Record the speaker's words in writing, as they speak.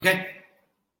Okay.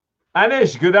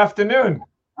 Anish, good afternoon.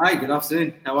 Hi, good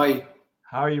afternoon. How are you?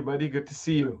 How are you, buddy? Good to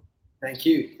see you. Thank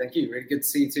you. Thank you. Really good to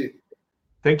see you too.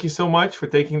 Thank you so much for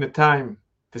taking the time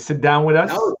to sit down with us.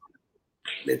 No,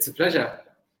 it's a pleasure.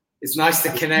 It's nice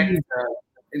to connect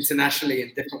internationally in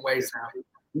different ways now.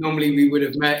 Normally, we would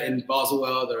have met in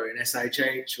Baselworld or in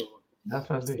SIHH or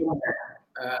Definitely. around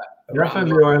the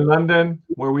Definitely, world. or in London,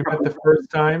 where we met the first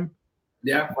time.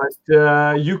 Yeah.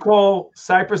 But you call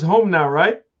Cyprus home now,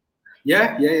 right?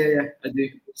 Yeah. I do.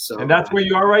 So, And that's where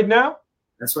you are right now?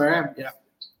 That's where I am. Yeah.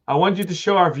 I want you to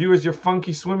show our viewers your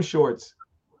funky swim shorts.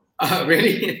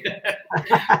 Really?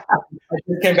 I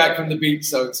just came back from the beach,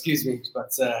 so excuse me.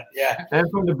 But yeah. And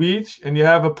from the beach, and you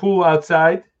have a pool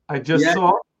outside. I just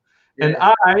saw. Yeah. And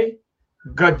I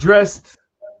got dressed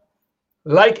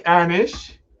like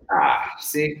Anish.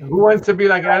 See, who wants to be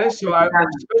like Anish? So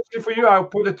especially for you, I'll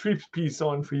put a three-piece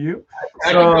on for you.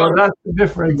 So that's the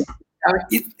difference.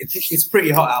 It's pretty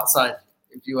hot outside,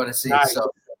 if you want to see. Nice.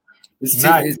 So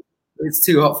it's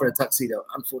too hot for a tuxedo,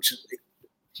 unfortunately.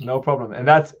 No problem. And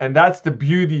that's the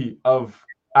beauty of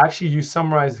actually you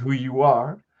summarize who you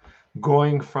are,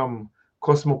 going from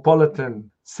cosmopolitan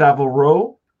Savile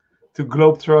Row to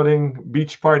globetrotting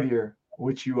beach partier,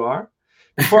 which you are.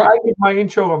 Before I give my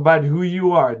intro about who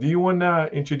you are, do you want to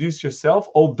introduce yourself?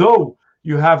 Although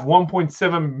you have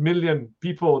 1.7 million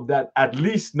people that at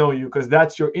least know you, because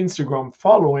that's your Instagram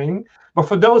following. But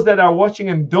for those that are watching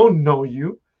and don't know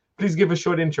you, please give a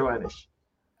short intro, Anish.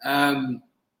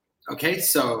 Okay,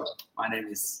 so my name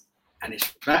is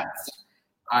Anish Bhatt.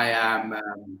 I am,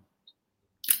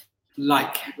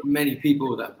 like many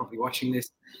people that are probably watching this,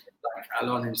 like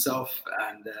Alon himself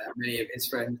and many of his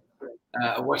friends,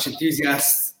 a watch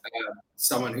enthusiast,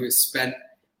 someone who has spent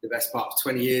the best part of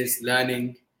 20 years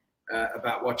learning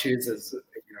about watches, as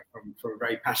you know, from a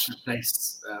very passionate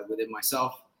place within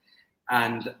myself.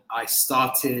 And I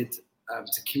started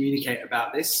to communicate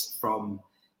about this from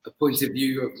a point of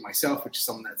view of myself, which is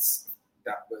someone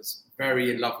that was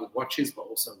very in love with watches, but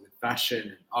also with fashion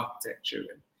and architecture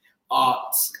and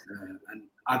art and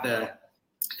other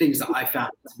things that I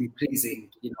found to be pleasing,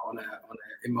 you know, on an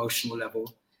emotional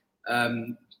level.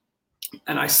 And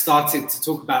I started to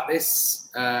talk about this,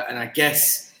 and I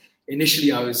guess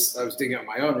initially I was doing it on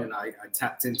my own, and I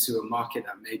tapped into a market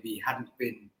that maybe hadn't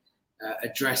been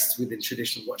addressed within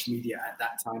traditional watch media at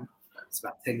that time. It's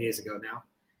about 10 years ago now.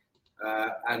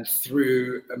 And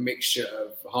through a mixture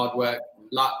of hard work and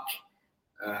luck,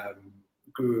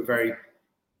 grew a very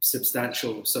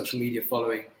substantial social media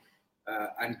following,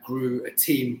 and grew a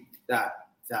team that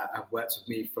have worked with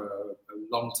me for a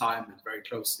long time and very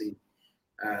closely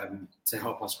to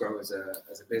help us grow as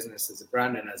a business, as a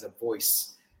brand, and as a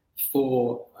voice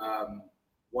for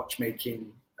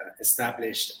watchmaking,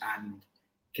 established and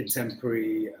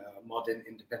contemporary, modern,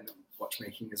 independent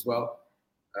watchmaking as well.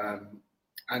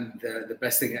 And the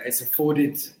best thing that it's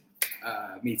afforded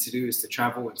me to do is to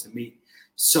travel and to meet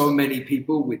so many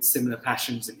people with similar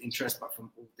passions and interests, but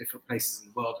from all different places in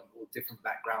the world and all different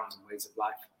backgrounds and ways of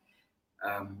life.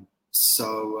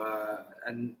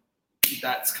 And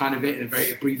that's kind of it in a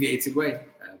very abbreviated way.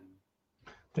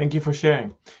 Thank you for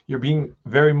sharing. You're being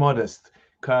very modest,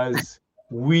 because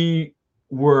we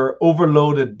were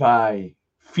overloaded by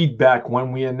feedback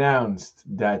when we announced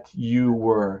that you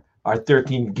were our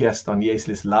 13th guest on the Ace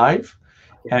List Live.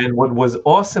 And what was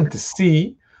awesome to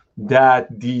see, that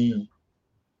the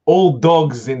old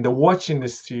dogs in the watch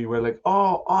industry were like,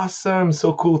 oh, awesome,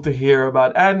 so cool to hear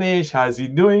about Anish, how's he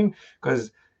doing?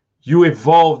 Because you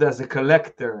evolved as a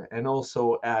collector and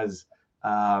also as,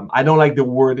 I don't like the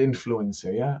word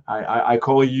influencer, yeah? I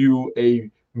call you a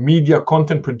media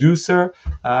content producer,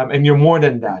 and you're more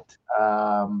than that.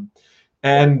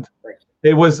 And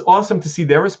it was awesome to see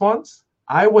their response.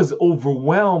 I was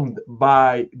overwhelmed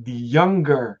by the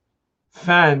younger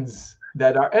fans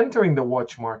that are entering the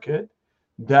watch market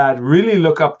that really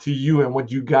look up to you and what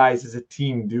you guys as a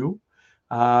team do.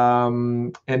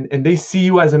 And they see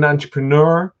you as an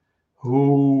entrepreneur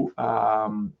who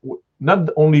not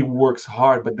only works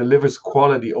hard, but delivers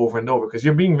quality over and over, because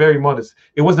you're being very modest.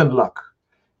 It wasn't luck.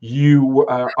 You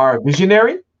are a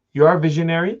visionary. You are a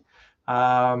visionary.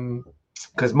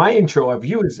 Because my intro of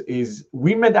you is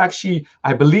we met actually,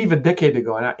 I believe, a decade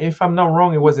ago. And if I'm not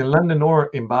wrong, it was in London or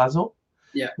in Basel.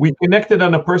 Yeah. We connected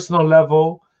on a personal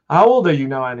level. How old are you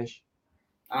now, Anish?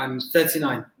 I'm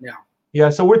 39 now. Yeah,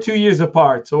 so we're 2 years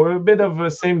apart. So we're a bit of the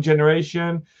same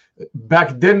generation.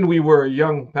 Back then, we were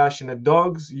young, passionate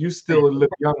dogs. You still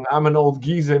look young. I'm an old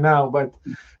geezer now, but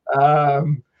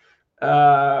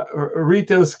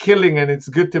retail's killing, and it's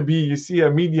good to be, you see, a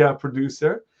media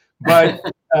producer. But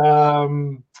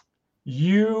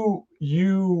you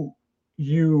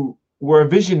were a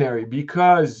visionary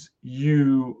because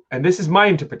you, and this is my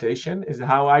interpretation, is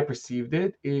how I perceived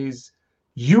it, is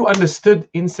you understood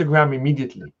Instagram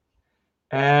immediately.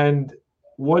 And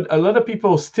what a lot of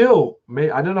people still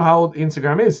may, I don't know how old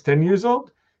Instagram is, 10 years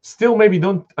old, still maybe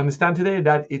don't understand today,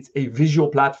 that it's a visual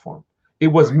platform. It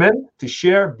was meant to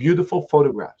share beautiful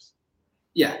photographs.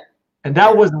 Yeah. And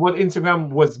that was what Instagram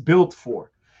was built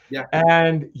for. Yeah.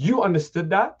 And you understood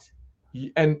that.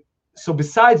 And so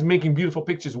besides making beautiful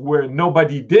pictures where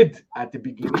nobody did at the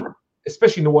beginning,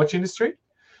 especially in the watch industry,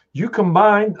 you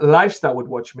combined lifestyle with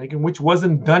watchmaking, which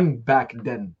wasn't done back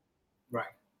then. Right.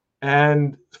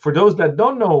 And for those that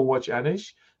don't know Watch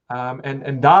Anish,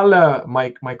 and Dala,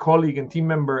 my colleague and team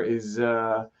member, is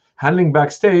handling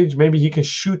backstage. Maybe he can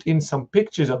shoot in some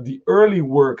pictures of the early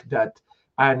work that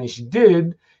Anish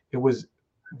did. It was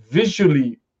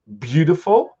visually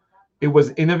beautiful. It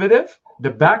was innovative. The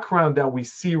background that we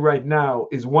see right now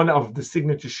is one of the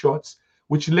signature shots,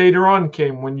 which later on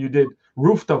came when you did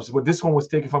rooftops. But this one was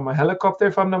taken from a helicopter,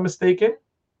 if I'm not mistaken.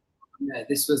 Yeah,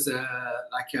 this was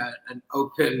an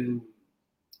open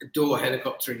door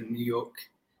helicopter in New York.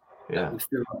 Yeah, we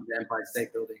flew on the Empire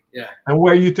State Building. Yeah, and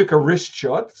where you took a wrist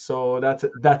shot, so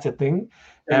that's a thing.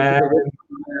 And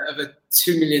of a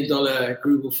 $2 million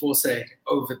Google Force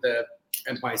over the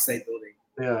Empire State Building.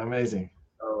 Yeah, amazing.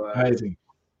 So,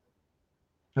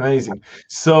 amazing.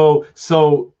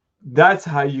 So that's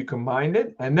how you combined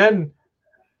it. And then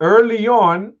early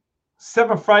on,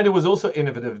 Seventh Friday was also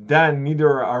innovative. Dan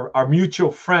Nieder, our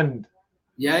mutual friend,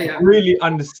 really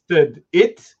understood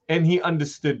it, and he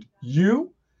understood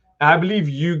you. I believe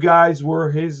you guys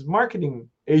were his marketing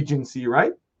agency,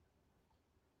 right?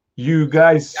 You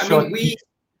guys we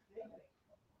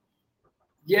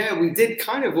did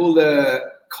kind of all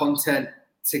the content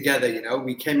together. You know,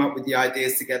 we came up with the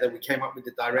ideas together. We came up with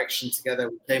the direction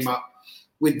together. We came up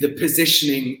with the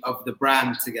positioning of the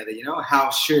brand together. You know,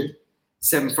 how should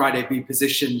Seventh Friday be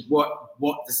positioned?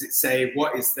 What does it say?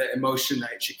 What is the emotion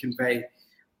that it should convey?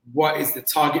 What is the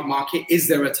target market? Is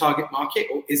there a target market,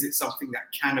 or is it something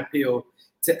that can appeal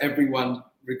to everyone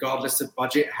regardless of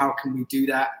budget? How can we do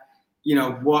that? You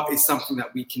know, what is something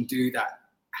that we can do that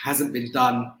hasn't been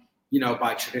done, you know,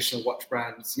 by traditional watch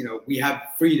brands? You know, we have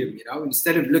freedom, you know,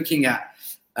 instead of looking at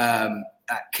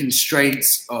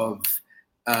constraints of,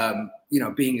 you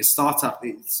know, being a startup,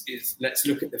 is let's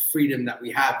look at the freedom that we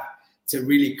have to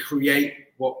really create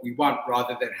what we want,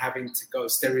 rather than having to go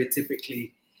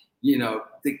stereotypically, you know,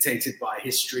 dictated by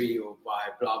history or by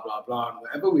blah, blah, blah, and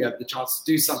whatever. We have the chance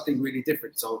to do something really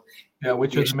different. So, yeah,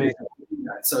 which is amazing.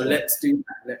 So let's do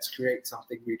that. Let's create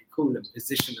something really cool and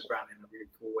position the brand in a really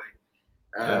cool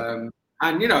way.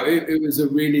 And, you know, it was a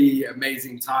really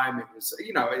amazing time. It was,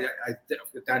 you know,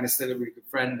 Dan is still a really good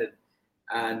friend,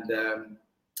 and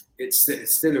it's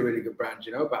still a really good brand,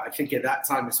 you know. But I think at that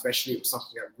time, especially, it was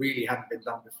something that really hadn't been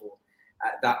done before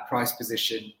at that price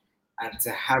position, and to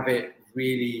have it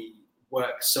really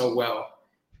work so well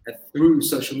through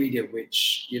social media,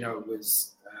 which, you know,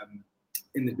 was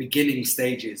in the beginning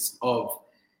stages of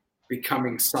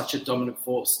becoming such a dominant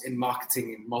force in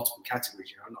marketing in multiple categories,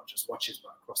 you know, not just watches,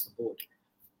 but across the board.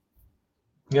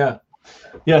 Yeah.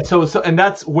 So and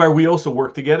that's where we also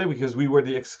work together, because we were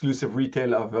the exclusive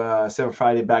retail of Seventh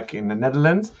Friday back in the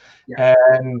Netherlands. Yeah.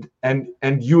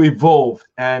 And you evolved,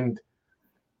 and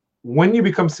when you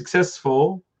become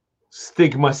successful,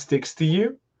 stigma sticks to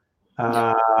you.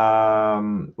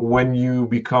 When you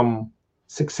become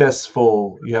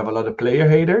successful, you have a lot of player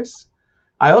haters.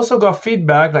 I also got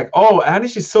feedback like, "Oh,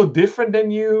 Anish is so different than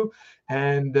you,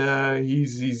 and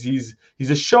he's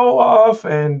a show off."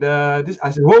 And this,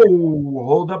 I said, "Whoa,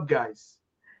 hold up, guys."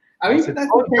 I mean,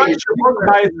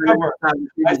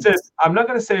 I said, "I'm not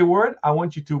gonna say a word. I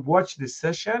want you to watch this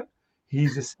session.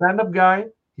 He's a stand-up guy.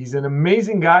 He's an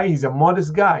amazing guy. He's a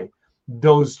modest guy.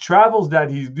 Those travels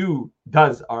that he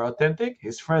does are authentic.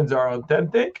 His friends are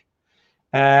authentic,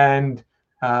 and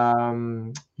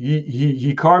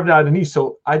he carved out a niche."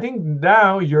 So I think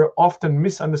now you're often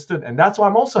misunderstood, and that's why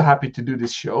I'm also happy to do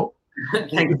this show.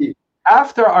 Thank you.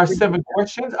 After our 7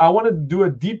 questions, I want to do a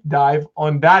deep dive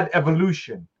on that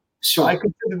evolution. Sure. So I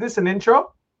consider this an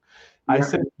intro. Yeah. I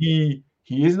said he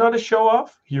is not a show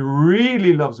off. He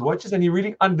really loves watches, and he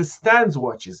really understands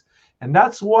watches. And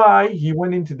that's why he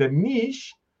went into the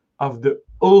niche of the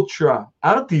ultra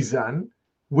artisan,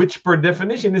 which per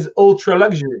definition is ultra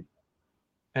luxury.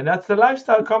 And that's the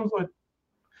lifestyle comes with.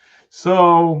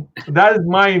 So that is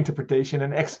my interpretation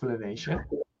and explanation.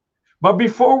 But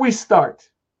before we start,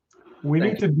 we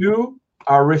need to do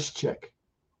our wrist check.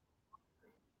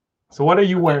 So what are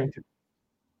you wearing today?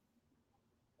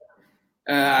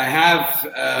 I have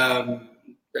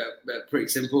pretty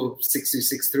simple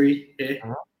 6263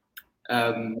 here.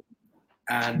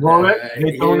 And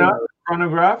Daytona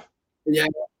chronograph. Yeah.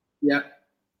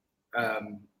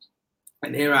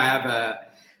 And here I have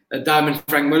a diamond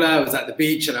Frank Muller. I was at the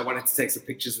beach and I wanted to take some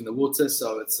pictures in the water,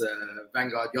 so it's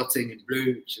Vanguard Yachting in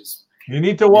blue, which is. You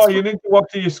need to walk. You need to walk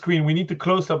to your screen. We need to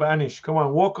close up, Anish. Come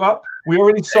on, walk up. We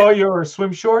already saw your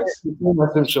swim shorts. My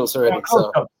swim shorts already.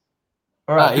 So.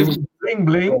 All right, this is bling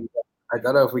bling. I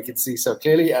don't know if we can see so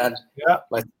clearly, and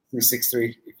my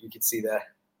 363, if you can see there.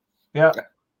 Yeah.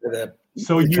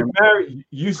 So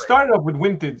you started off with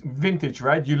vintage,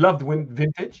 right? You loved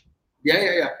vintage.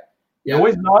 Yeah. You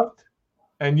always loved,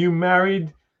 and you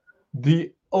married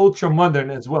the ultra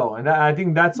modern as well, and I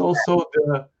think that's also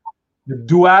the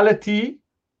duality.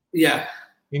 Yeah.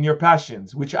 In your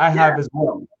passions, which I have as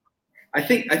well. I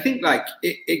think like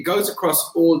it goes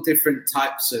across all different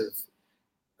types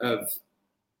of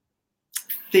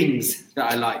things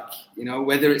that I like,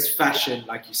 whether it's fashion,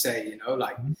 like you say,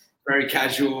 like very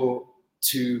casual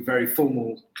to very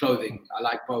formal clothing. I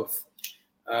like both.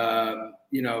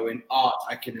 In art,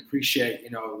 I can appreciate,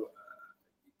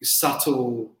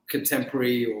 subtle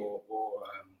contemporary or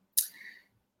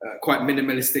quite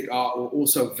minimalistic art, or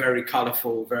also very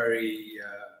colorful, very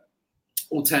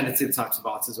alternative types of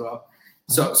art as well.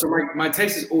 So my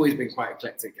taste has always been quite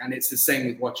eclectic, and it's the same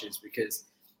with watches, because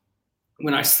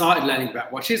when I started learning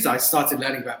about watches, I started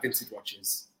learning about vintage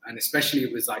watches, and especially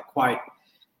it was like quite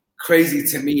crazy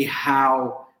to me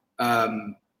how a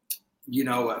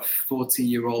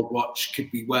 40-year-old watch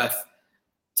could be worth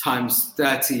times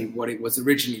 30 what it was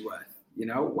originally worth.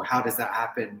 How does that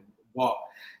happen? What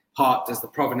part does the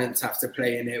provenance have to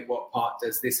play in it? What part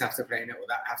does this have to play in it, or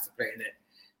that have to play in it?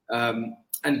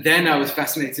 And then I was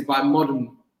fascinated by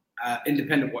modern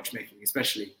independent watchmaking,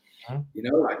 especially,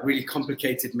 like really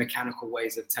complicated mechanical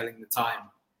ways of telling the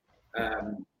time,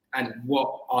 and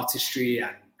what artistry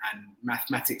and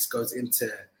mathematics goes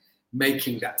into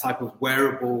making that type of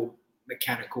wearable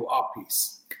mechanical art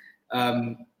piece.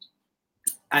 And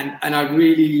I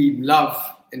really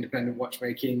love independent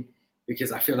watchmaking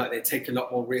because I feel like they take a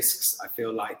lot more risks. I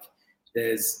feel like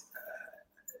there's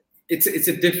it's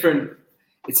a different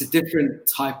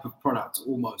type of product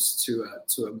almost to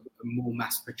a more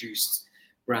mass-produced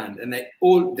brand, and they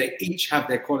each have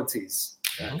their qualities,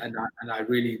 and I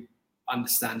really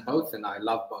understand both, and I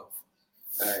love both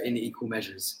in equal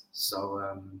measures. So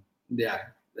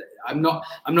I'm not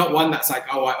one that's like,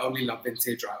 oh, I only love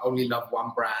vintage, or I only love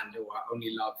one brand, or I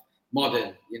only love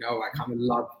modern. I kind of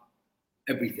love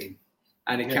everything,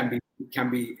 and it can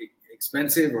be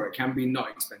expensive or it can be not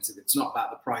expensive. It's not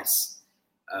about the price.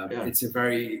 It's a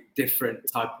very different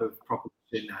type of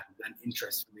proposition and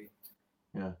interest for me.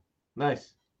 Yeah,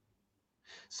 nice.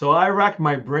 So I racked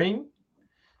my brain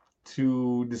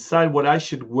to decide what I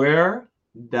should wear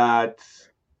that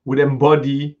would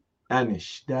embody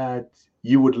Anish, that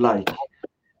you would like.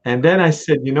 And then I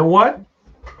said, you know what?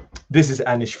 This is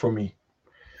Anish for me.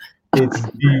 It's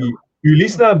the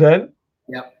Ulysse Nardin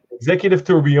Executive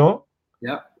Tourbillon,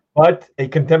 but a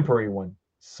contemporary one.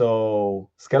 So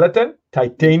skeleton,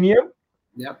 titanium.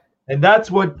 And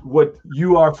that's what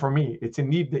you are for me. It's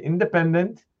indeed the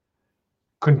independent,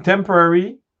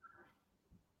 contemporary,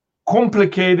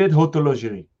 complicated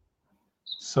horlogerie.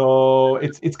 So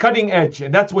it's cutting edge,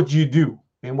 and that's what you do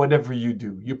in whatever you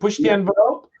do. You push the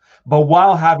envelope, but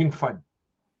while having fun.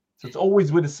 So it's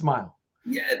always with a smile.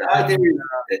 Yeah, the idea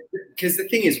is, because the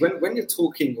thing is, when you're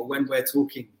talking, or when we're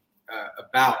talking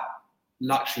about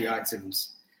luxury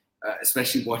items,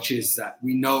 especially watches that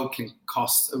we know can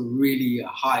cost a really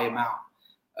high amount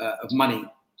of money,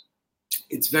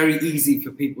 it's very easy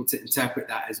for people to interpret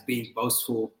that as being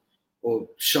boastful or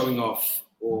showing off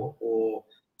or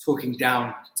talking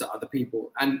down to other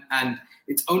people. And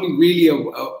it's only really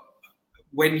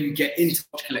when you get into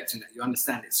watch collecting that you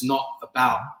understand it's not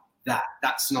about that.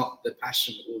 That's not the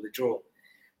passion or the draw.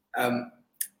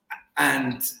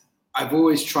 And I've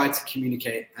always tried to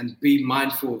communicate and be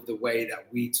mindful of the way that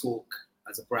we talk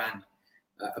as a brand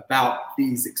about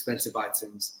these expensive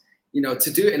items,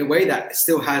 to do it in a way that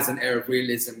still has an air of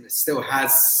realism, it still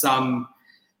has some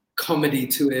comedy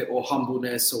to it, or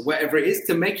humbleness, or whatever it is,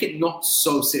 to make it not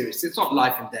so serious. It's not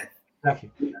life and death.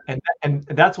 Exactly. And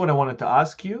that's what I wanted to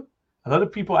ask you. A lot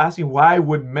of people asking, why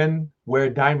would men wear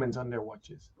diamonds on their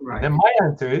watches? Right. And my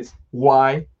answer is,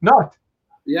 why not?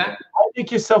 Yeah. Why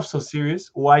take yourself so serious?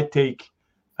 Why take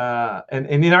and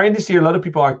in our industry, a lot of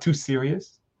people are too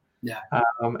serious. Yeah.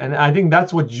 And I think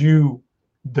that's what you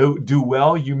do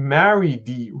well. You marry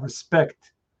the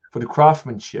respect for the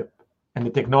craftsmanship and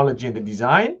the technology and the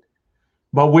design,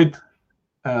 but with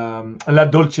la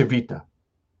dolce vita,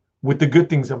 with the good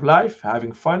things of life,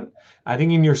 having fun. I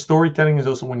think in your storytelling is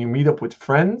also when you meet up with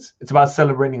friends, it's about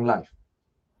celebrating life.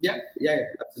 Yeah,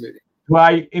 absolutely. Do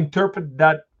I interpret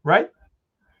that right?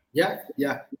 Yeah.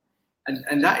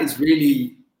 And that is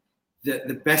really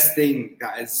the best thing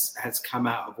that has come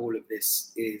out of all of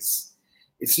this. Is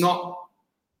it's not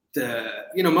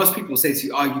most people say to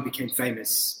you, oh, you became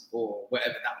famous or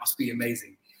whatever, that must be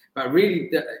amazing. But really,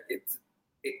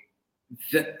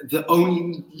 the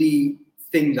only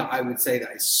thing that I would say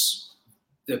that is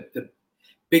the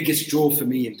biggest draw for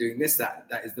me in doing this,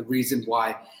 that is the reason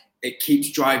why it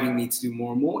keeps driving me to do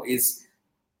more and more, is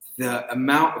the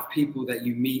amount of people that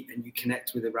you meet and you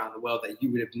connect with around the world that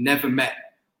you would have never met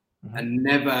and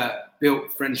never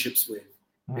built friendships with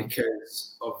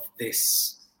because of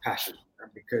this passion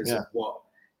and because of what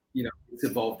it's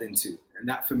evolved into. And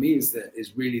that for me is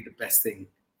really the best thing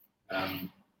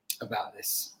about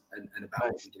this and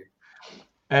about what we do.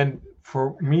 And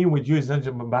for me, with you, it's not just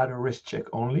about a wrist check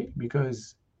only,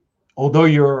 because although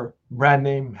your brand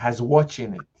name has watch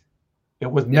in it, it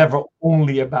was never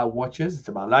only about watches. It's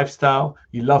about lifestyle.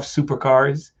 You love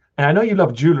supercars, and I know you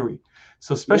love jewelry.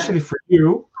 So especially for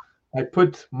you, I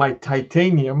put my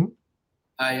titanium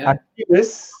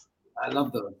Achilles. I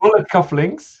love those bullet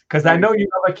cufflinks, because I know you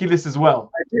love Achilles as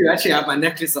well. I do. Actually, I have my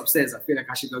necklace upstairs. I feel like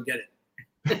I should go get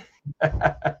it.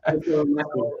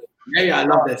 Yeah, I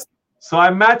love this. So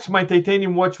I matched my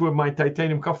titanium watch with my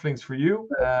titanium cufflinks for you.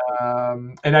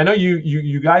 And I know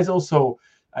you guys also,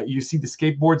 you see the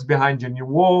skateboards behind you on your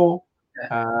wall.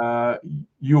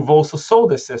 You've also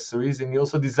sold accessories and you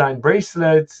also designed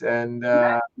bracelets. And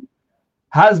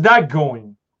how's that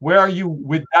going? Where are you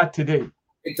with that today?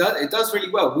 It does really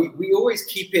well. We always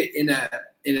keep it in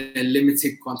a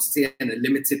limited quantity and a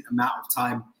limited amount of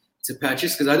time to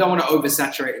purchase, because I don't want to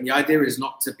oversaturate. And the idea is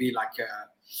not to be like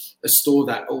a store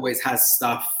that always has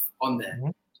stuff on there.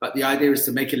 But the idea is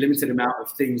to make a limited amount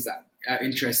of things that are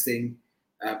interesting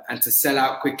and to sell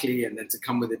out quickly, and then to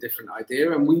come with a different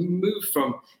idea. And we move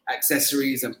from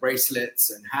accessories and bracelets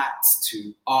and hats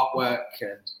to artwork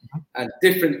and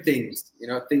different things,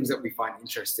 things that we find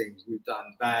interesting. We've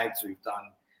done bags, we've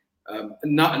done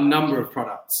a number of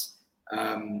products.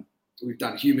 We've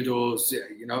done humidors,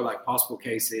 like passport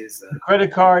cases.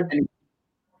 Credit card.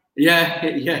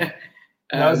 Yeah.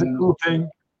 That was a cool thing.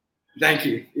 Thank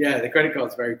you. Yeah, the credit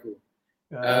card's very cool.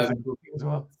 That was a cool thing as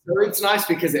well. So it's nice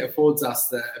because it affords us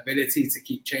the ability to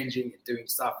keep changing and doing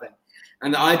stuff.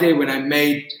 And the idea when I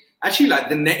made, actually,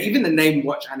 like even the name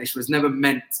Watch Anish was never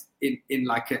meant in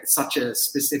like such a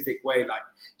specific way. Like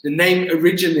the name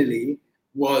originally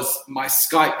was my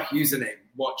Skype username,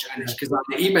 Watch Anish, because I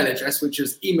had the email address, which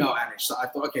was email Anish. So I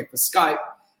thought, okay, for Skype,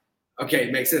 okay,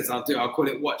 it makes sense. I'll call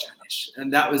it Watch Anish.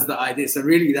 And that was the idea. So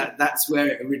really that's where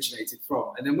it originated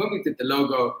from. And then when we did the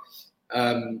logo,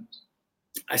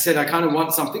 I said, I kind of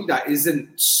want something that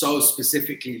isn't so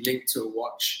specifically linked to a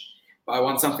watch, but I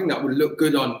want something that would look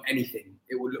good on anything.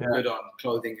 It would look good on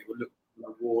clothing. It would look good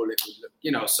on a wall. It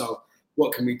would look, so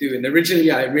what can we do? And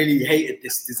originally I really hated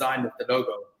this design of the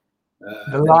logo.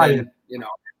 The lion.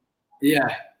 Yeah,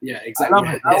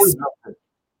 exactly. I love it.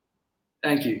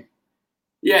 Thank you.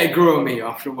 Yeah, it grew on me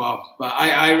after a while, but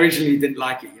I originally didn't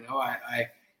like it.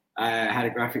 I had a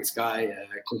graphics guy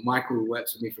called Michael who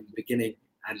worked with me from the beginning,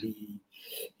 and he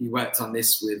worked on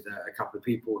this with a couple of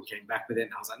people and came back with it.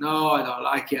 And I was like, no, I don't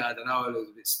like it. I don't know. It was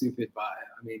a bit stupid, but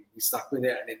I mean, we stuck with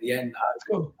it. And in the end,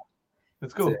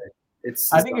 that's cool.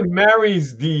 I think it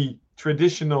marries the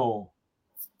traditional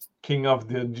King of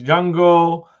the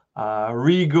Jungle,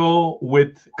 regal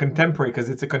with contemporary, because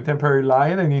it's a contemporary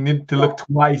lion and you need to look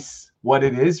twice what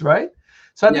it is, right?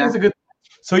 So I think it's a good.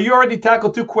 So you already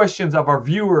tackled two questions of our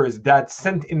viewers that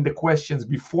sent in the questions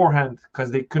beforehand because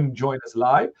they couldn't join us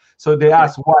live. So they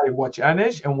asked why Watch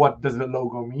Anish and what does the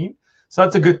logo mean. So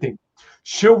that's a good thing.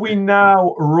 Should we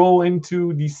now roll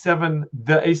into the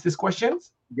aceless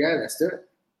questions? Yeah, let's do it.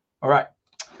 All right.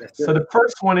 So the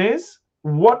first one is,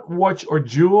 what watch or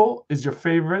jewel is your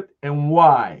favorite and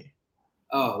why?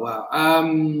 Oh, wow.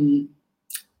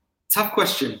 Tough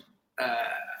question.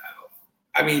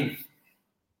 I mean,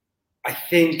 I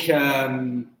think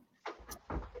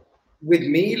with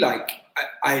me, like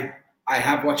I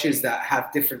have watches that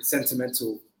have different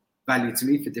sentimental value to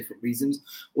me for different reasons,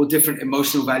 or different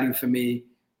emotional value for me,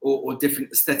 or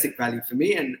different aesthetic value for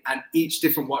me. And each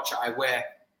different watch I wear,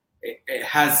 it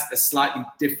has a slightly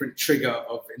different trigger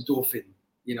of endorphin,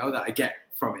 that I get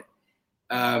from it.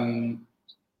 And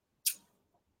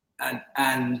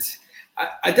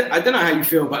I don't know how you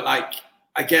feel, but like,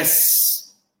 I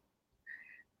guess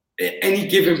any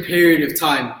given period of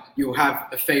time, you'll have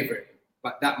a favorite.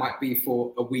 but that might be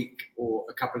for a week or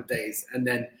a couple of days. And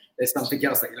then there's something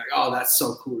else that you're like, oh, that's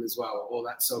so cool as well. Or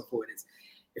that's so cool.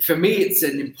 For me, it's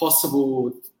an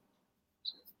impossible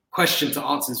question to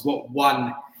answer is what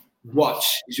one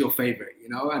watch is your favorite,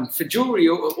 And for jewelry,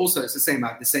 also, it's the same. I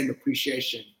have the same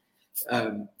appreciation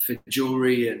for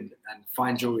jewelry and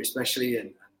fine jewelry, especially,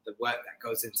 and the work that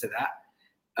goes into that.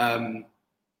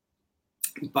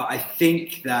 But I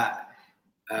think that,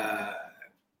 on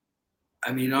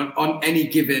any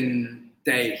given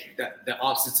day, that the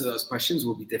answer to those questions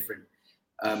will be different.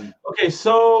 Okay,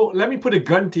 so let me put a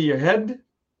gun to your head.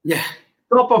 Yeah.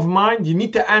 Top of mind, you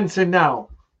need to answer now.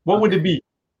 What would it be?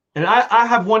 And I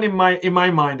have one in my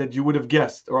mind that you would have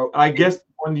guessed, or I guessed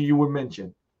one you would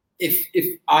mention.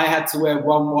 If I had to wear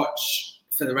one watch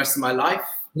for the rest of my life,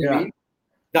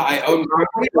 that I own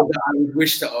currently, or that I would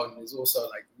wish to own, is also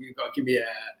like, you've got to give me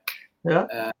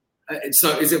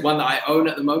so is it one that I own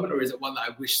at the moment, or is it one that I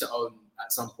wish to own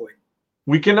at some point?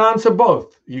 We can answer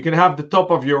both. You can have the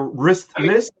top of your list,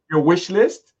 your wish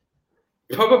list.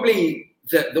 Probably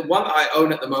the one that I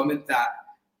own at the moment that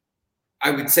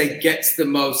I would say gets the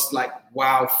most like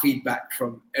wow feedback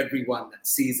from everyone that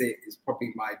sees it is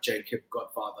probably my Jacob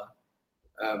Godfather.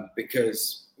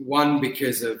 Because of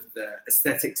the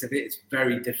aesthetics of it, it's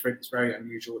very different, it's very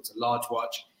unusual, it's a large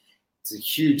watch, it's a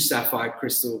huge sapphire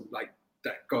crystal like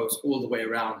that goes all the way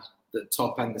around the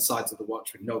top and the sides of the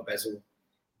watch with no bezel,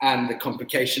 and the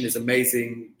complication is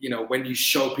amazing. When you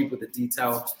show people the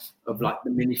detail of like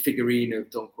the mini figurine of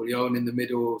Don Corleone in the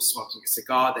middle smoking a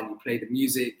cigar, then you play the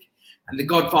music, and the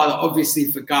Godfather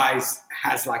obviously for guys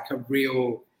has like a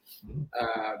real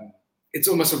it's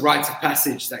almost a rite of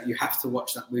passage that you have to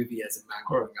watch that movie as a man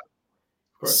growing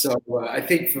up. So I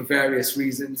think for various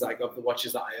reasons, like of the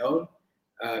watches that I own,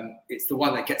 it's the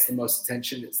one that gets the most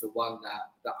attention. It's the one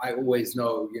that I always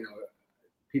know,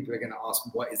 people are going to ask,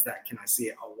 what is that? Can I see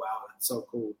it? Oh, wow, that's so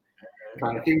cool.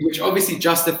 Kind of thing, which obviously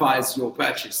justifies your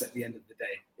purchase at the end of the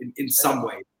day in some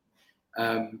way.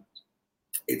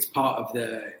 It's part of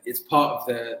the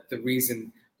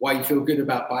reason why you feel good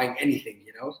about buying anything,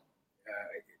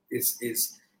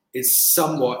 is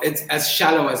somewhat, it's as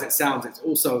shallow as it sounds. It's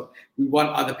also, we want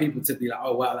other people to be like,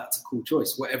 oh wow, that's a cool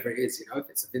choice, whatever it is, if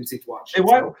it's a vintage watch. Hey,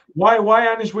 why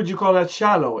Anish would you call that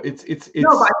shallow? It's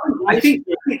no, but I think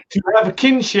to have a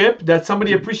kinship that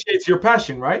somebody appreciates your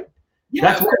passion, right? Yeah,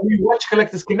 that's why we watch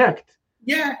collectors connect.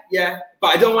 Yeah, but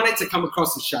I don't want it to come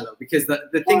across as shallow, because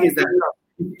the thing is that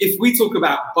if we talk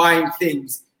about buying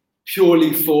things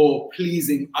purely for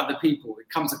pleasing other people, it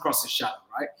comes across as shallow,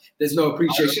 right? There's no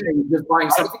appreciation, and you're just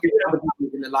buying something and other people are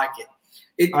going to like it.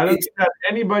 I don't think that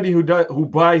anybody who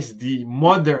buys the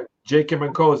modern Jacob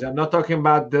 & Co's, I'm not talking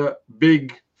about the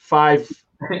big 5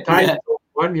 times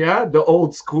one, the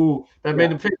old school that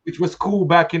made them fit, which was cool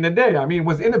back in the day. I mean, it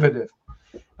was innovative.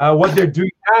 What they're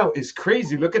doing now is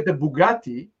crazy. Look at the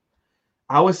Bugatti.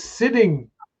 I was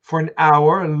sitting for an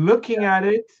hour looking at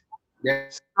it,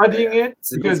 studying it,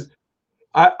 because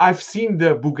I've seen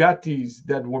the Bugattis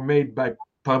that were made by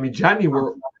Parmigiani,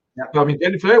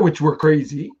 which were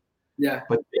crazy. Yeah.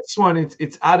 But this one,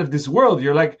 it's out of this world.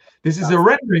 You're like, this is a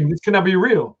rendering. This cannot be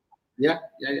real. Yeah.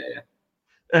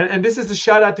 And this is a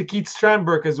shout out to Keith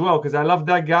Strandberg as well, because I love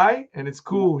that guy, and it's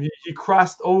cool. He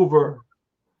crossed over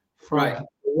from the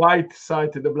white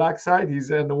side to the black side.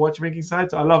 He's on the watchmaking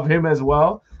side, so I love him as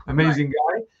well. Amazing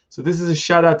guy. So this is a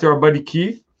shout out to our buddy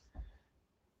Keith.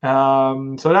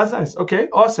 So that's nice. Okay,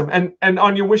 awesome. And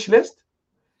on your wish list,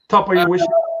 top of your wish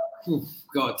list?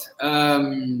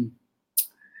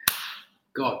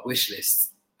 God, wish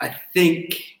list. I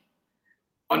think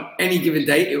on any given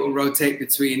date, it will rotate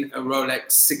between a Rolex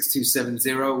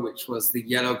 6270, which was the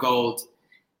yellow gold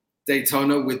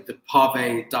Daytona with the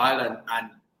pave dial and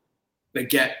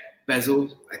baguette bezel.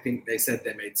 I think they said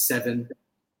they made 7.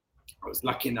 I was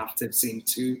lucky enough to have seen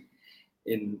 2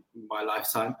 in my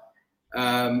lifetime.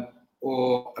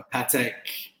 Or a Patek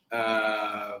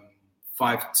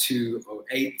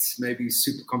 5208, maybe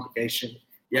super complication.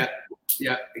 Yeah,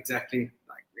 exactly.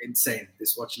 Like insane.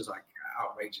 This watch is like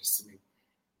outrageous to me.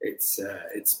 It's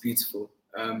beautiful.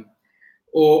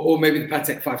 Or maybe the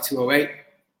Patek 5208,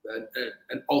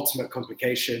 an ultimate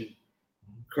complication,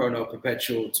 chrono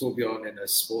perpetual tourbillon in a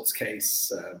sports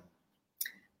case.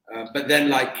 But then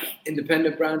like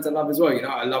independent brands I love as well.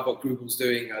 I love what Grugel's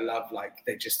doing. I love like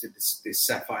they just did this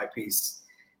sapphire piece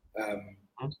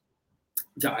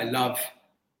that I love.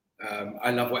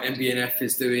 I love what MB&F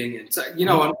is doing. And so,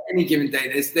 on any given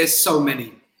day, there's so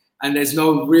many, and there's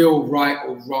no real right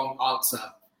or wrong answer.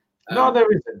 No,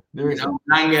 there isn't. There isn't.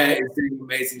 Lange is doing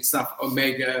amazing stuff.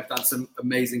 Omega have done some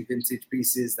amazing vintage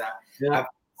pieces that have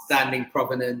outstanding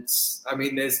provenance. I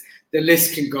mean, the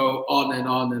list can go on and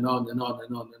on and on and on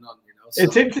and on and on. You know,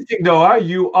 It's interesting though.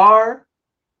 You are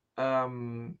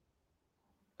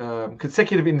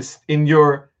consecutive in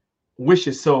your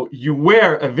wishes. So you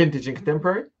wear a vintage and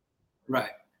contemporary,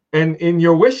 right? And in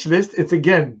your wish list, it's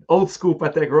again old school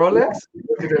Patek Rolex.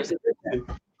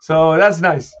 Yeah. So that's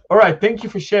nice. All right, thank you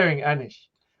for sharing, Anish.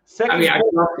 I mean, I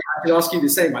can ask you the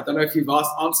same. I don't know if you've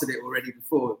answered it already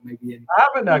before. Maybe I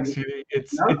haven't actually.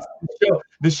 It's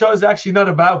the show is actually not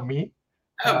about me.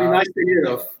 That'd be nice to hear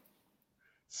of.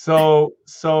 So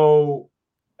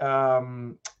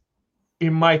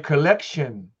in my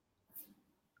collection,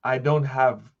 I don't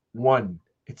have one.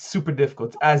 It's super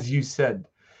difficult, as you said.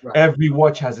 Right. Every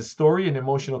watch has a story, an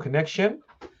emotional connection,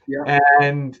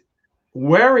 and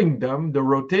wearing them, the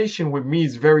rotation with me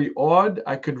is very odd.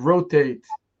 I could rotate,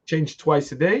 change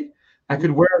twice a day. I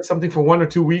could wear something for 1 or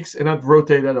 2 weeks and not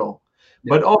rotate at all.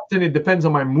 But often it depends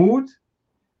on my mood,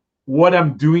 what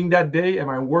I'm doing that day. Am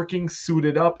I working,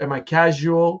 suited up? Am I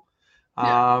casual?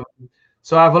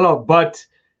 So I have a lot, but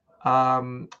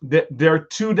there are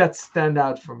two that stand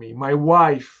out for me. My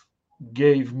wife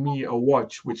gave me a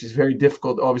watch, which is very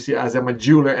difficult, obviously, as I'm a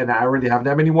jeweler and I already have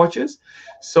that many watches.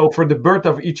 So for the birth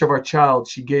of each of our child,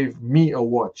 she gave me a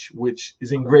watch, which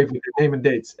is engraved with their name and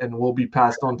dates and will be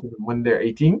passed on to them when they're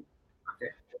 18.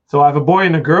 Okay. So I have a boy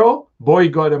and a girl. Boy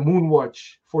got a moon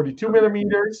watch, 42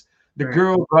 millimeters. The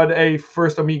girl got a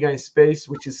first Omega in space,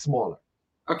 which is smaller.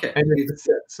 Okay. And it's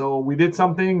it. So we did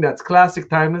something that's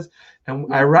classic, timeless.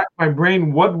 And I racked my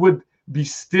brain, what would be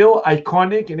still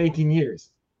iconic in 18 years?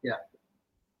 Yeah.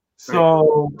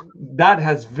 So that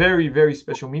has very, very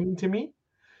special meaning to me.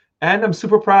 And I'm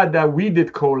super proud that we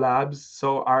did collabs.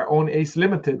 So our own Ace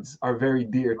Limiteds are very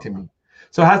dear to me.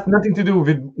 So it has nothing to do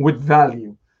with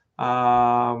value.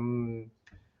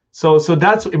 So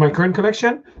that's in my current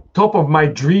collection. Top of my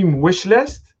dream wish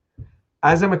list.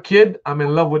 As I'm a kid, I'm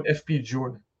in love with FP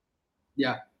Journe.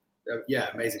 Yeah. Yeah,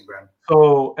 amazing brand.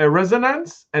 So a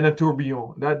Resonance and a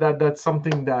Tourbillon. That's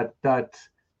something that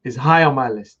is high on my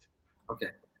list.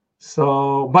 Okay.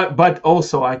 So, but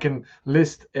also I can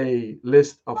list a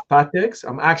list of Pateks.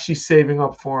 I'm actually saving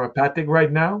up for a Patek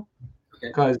right now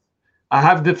because I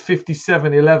have the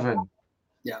 5711.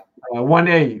 Yeah.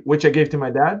 1A, which I gave to my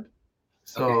dad.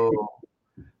 So,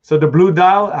 so the blue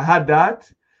dial, I had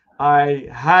that. I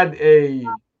had a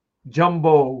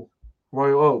jumbo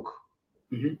Royal Oak,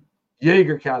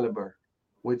 Jaeger caliber,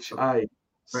 which I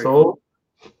sold.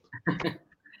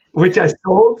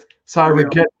 So I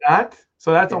regret that.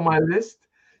 So that's on my list.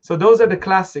 So those are the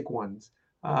classic ones.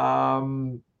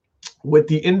 With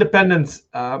the independence,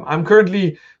 I'm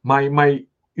currently my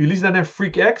Ulysse Nardin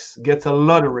Freak X gets a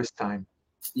lot of wrist time.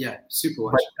 Yeah, super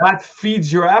watch. But that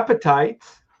feeds your appetite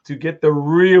to get the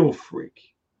real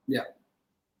freak. Yeah.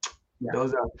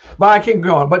 Those are. But I can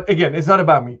go on. But again, it's not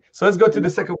about me. So let's go to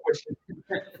the second question.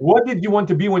 What did you want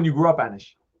to be when you grew up,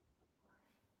 Anish?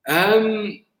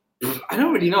 I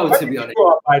don't really know, to be honest.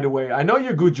 By the way, I know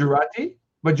you're Gujarati,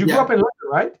 but you grew up in London,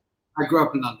 right? I grew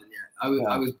up in London, I was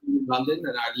born in London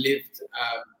and I lived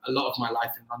a lot of my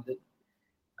life in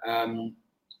London.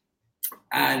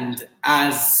 And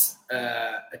as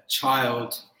a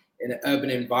child in an urban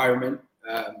environment,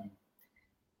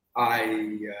 I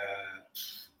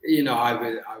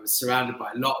was surrounded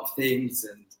by a lot of things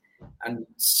and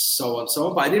so on,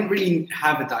 but I didn't really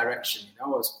have a direction. I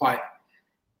was quite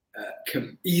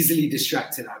easily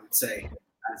distracted, I would say,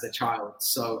 as a child.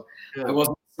 So I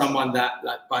wasn't someone that,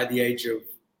 like, by the age of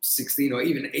 16 or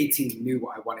even 18 knew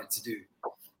what I wanted to do,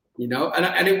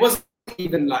 and it wasn't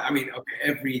even like,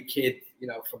 every kid,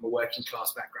 from a working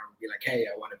class background would be like, hey,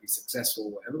 I want to be successful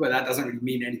or whatever, but that doesn't really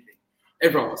mean anything.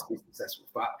 Everyone wants to be successful,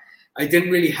 but I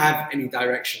didn't really have any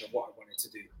direction of what I wanted to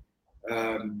do.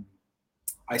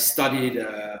 I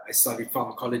studied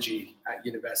pharmacology at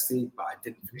university, but I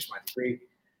didn't finish my degree.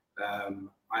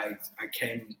 I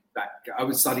came back. I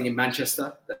was studying in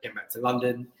Manchester. I came back to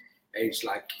London, aged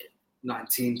like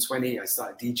 19, 20. I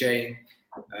started DJing,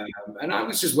 and I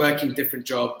was just working different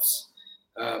jobs.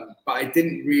 But I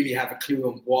didn't really have a clue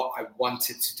on what I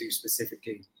wanted to do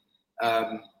specifically.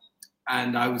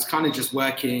 And I was kind of just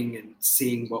working and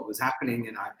seeing what was happening,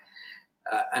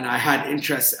 and I had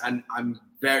interest, and I'm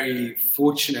very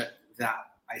fortunate that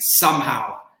I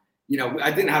somehow,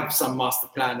 I didn't have some master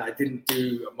plan. I didn't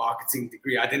do a marketing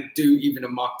degree. I didn't do even a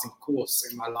marketing course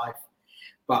in my life,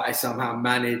 but I somehow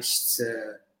managed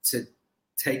to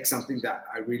take something that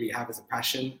I really have as a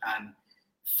passion and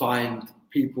find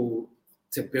people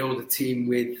to build a team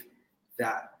with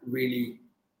that really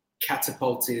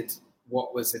catapulted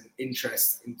what was an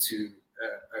interest into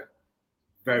a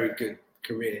very good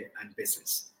career and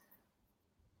business.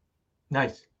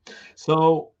 Nice.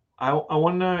 So I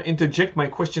want to interject my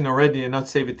question already and not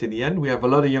save it to the end. We have a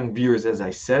lot of young viewers, as I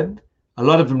said. A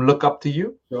lot of them look up to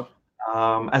you Sure.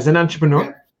 as an entrepreneur.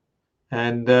 Yeah.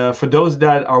 And for those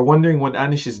that are wondering what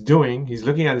Anish is doing, he's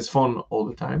looking at his phone all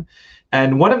the time.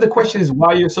 And one of the questions is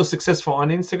why you're so successful on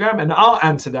Instagram. And I'll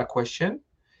answer that question.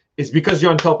 It's because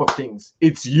you're on top of things.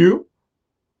 It's you.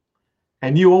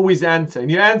 And you always answer.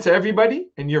 And you answer everybody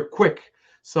and you're quick.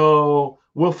 So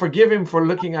we'll forgive him for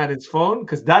looking at his phone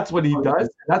because that's what he does.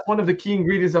 That's one of the key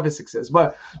ingredients of his success.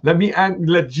 But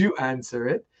let you answer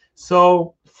it.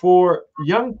 So for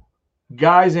young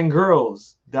guys and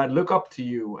girls that look up to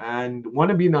you and want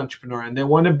to be an entrepreneur and they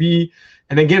want to be,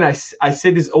 and again, I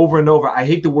say this over and over, I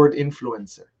hate the word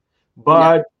influencer,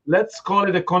 but let's call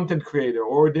it a content creator,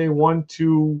 or they want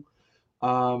to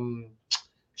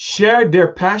share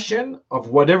their passion of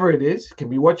whatever it is. It can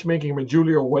be watchmaking or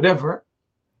jewelry or whatever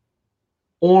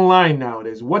online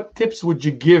nowadays. What tips would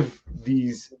you give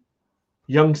these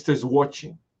youngsters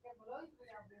watching?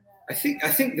 I think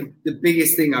the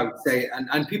biggest thing I would say,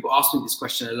 and people ask me this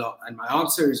question a lot, and my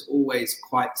answer is always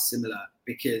quite similar,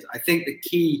 because I think the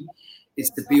key is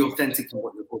to be authentic in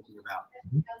what you're talking about.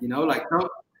 You know, like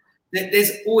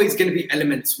there's always going to be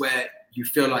elements where you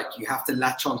feel like you have to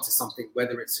latch on to something,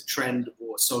 whether it's a trend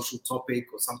or a social topic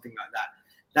or something like that.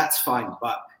 That's fine,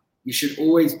 but you should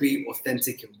always be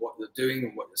authentic in what you're doing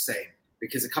and what you're saying,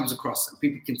 because it comes across and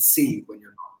people can see when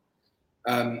you're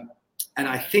not. And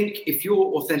I think if you're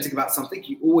authentic about something,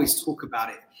 you always talk about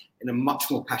it in a much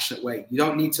more passionate way. You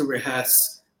don't need to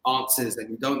rehearse answers and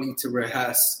you don't need to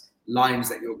rehearse lines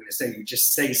that you're going to say. You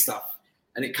just say stuff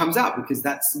and it comes out, because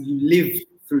you live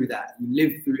through that. You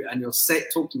live through and you're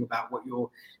talking about what you're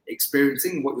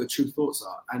experiencing, what your true thoughts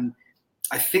are. And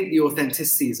I think the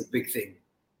authenticity is a big thing.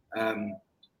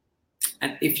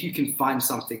 And if you can find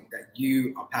something that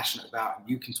you are passionate about and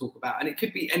you can talk about, and it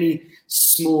could be any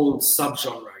small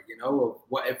subgenre, you know, or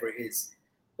whatever it is,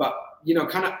 but, you know,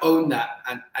 kind of own that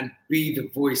and be the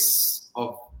voice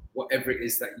of whatever it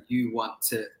is that you want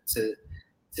to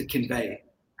convey,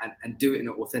 and do it in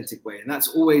an authentic way. And that's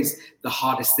always the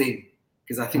hardest thing,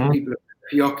 because I think people are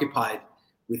preoccupied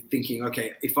with thinking,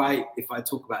 okay, if I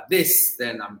talk about this,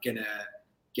 then I'm going to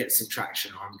get some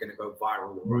traction, or I'm going to go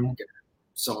viral, or I'm going to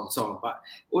so on. But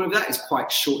all of that is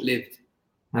quite short-lived,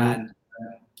 and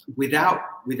without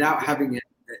having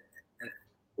an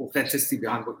authenticity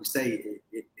behind what you say,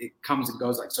 it comes and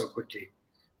goes like so quickly.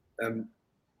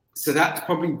 So that's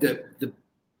probably the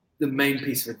main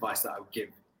piece of advice that I would give,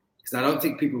 because I don't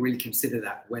think people really consider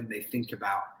that when they think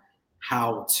about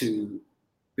how to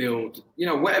build, you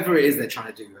know, whatever it is they're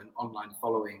trying to do, an online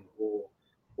following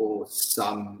or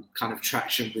some kind of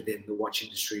traction within the watch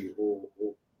industry or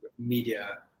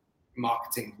media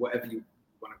marketing, whatever you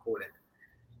want to call it.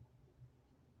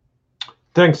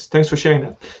 Thanks for sharing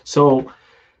that. So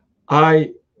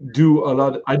I do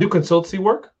consultancy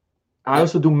work. I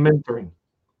also do mentoring.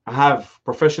 I have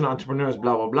professional entrepreneurs,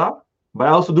 blah blah blah, but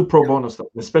I also do pro bono stuff,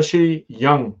 especially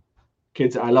young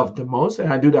kids. I love the most,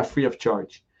 and I do that free of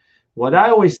charge. What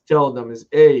I always tell them is,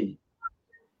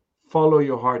 follow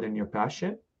your heart and your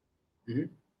passion.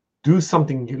 Do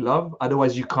something you love,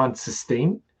 otherwise you can't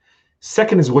sustain.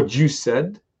 Second is what you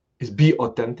said, is be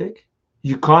authentic.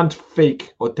 You can't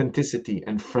fake authenticity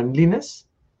and friendliness.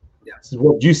 This is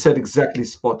what you said, exactly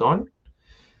spot on.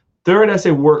 Third, I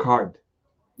say work hard.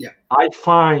 I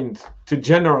find, to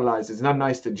generalize, it's not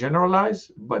nice to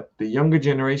generalize, but the younger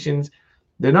generations,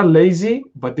 they're not lazy,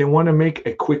 but they want to make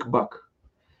a quick buck.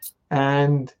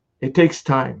 And it takes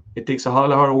time. It takes a lot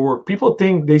of hard work. People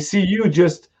think they see you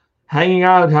just hanging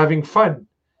out, having fun.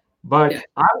 But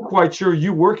I'm quite sure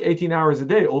you work 18 hours a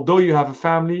day, although you have a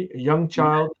family, a young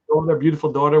child, a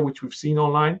beautiful daughter, which we've seen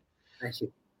online. Thank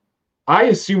you. I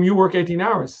assume you work 18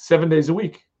 hours, 7 days a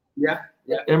week. Yeah.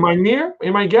 Am I near?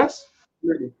 Am I guess?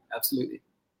 Absolutely.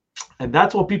 And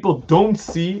that's what people don't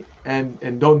see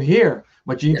and don't hear.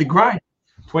 But you need to grind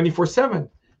 24/7.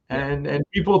 And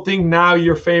people think now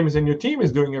you're famous and your team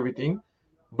is doing everything.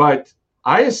 But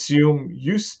I assume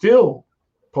you still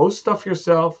post stuff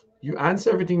yourself. You answer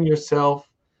everything yourself.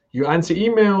 You answer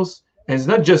emails, and it's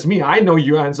not just me. I know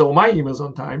you answer all my emails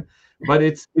on time, but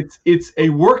it's a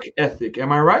work ethic.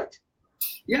 Am I right?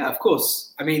 Yeah, of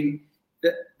course. I mean,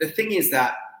 the thing is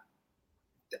that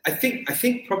I think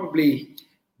probably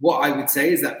what I would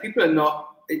say is that people are not.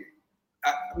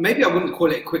 Maybe I wouldn't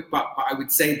call it a quick buck, but I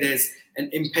would say there's an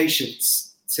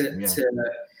impatience to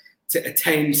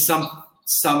attain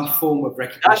some form of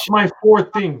recognition. That's my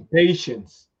fourth thing: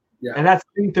 patience. Yeah. And that's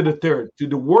linked to the third, to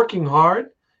the working hard.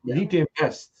 You need to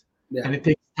invest, and it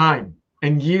takes time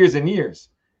and years and years.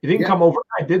 It didn't come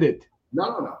overnight, did it?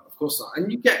 No. Of course not.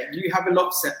 And you have a lot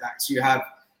of setbacks. You have,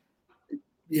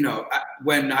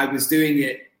 when I was doing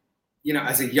it,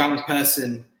 as a young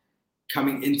person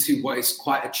coming into what is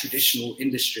quite a traditional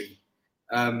industry,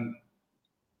 I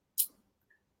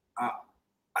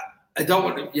don't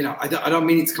want to, I don't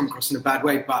mean it to come across in a bad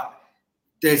way, but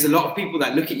there's a lot of people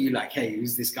that look at you like, hey,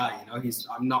 who's this guy? He's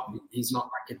not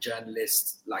like a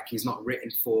journalist. Like, he's not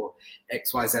written for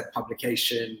XYZ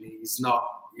publication. He's not,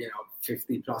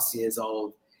 50 plus years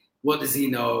old. What does he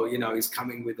know? He's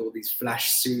coming with all these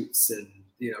flash suits and,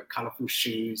 colorful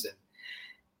shoes.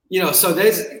 And, so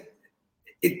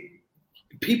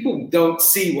people don't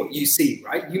see what you see,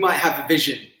 right? You might have a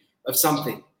vision of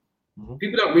something. Mm-hmm.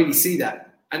 People don't really see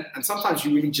that. And sometimes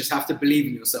you really just have to believe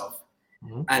in yourself.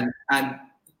 Mm-hmm. And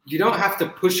you don't have to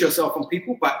push yourself on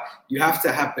people, but you have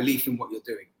to have belief in what you're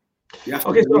doing. You have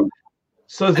to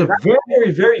so it's a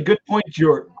very, very good point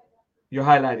you're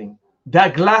highlighting.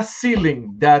 That glass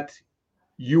ceiling that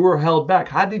you were held back.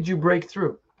 How did you break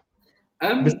through?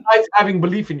 Besides having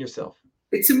belief in yourself.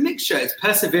 It's a mixture. It's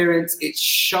perseverance. It's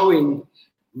showing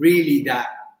really that,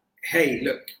 hey,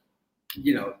 look,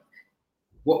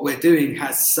 what we're doing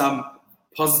has some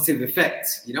positive effect,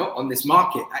 on this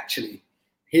market. Actually,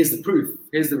 here's the proof.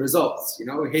 Here's the results.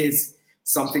 Here's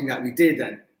something that we did,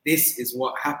 and this is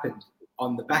what happened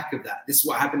on the back of that. This is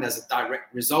what happened as a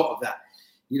direct result of that.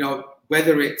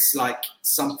 Whether it's like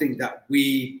something that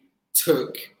we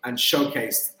took and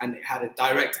showcased and it had a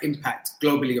direct impact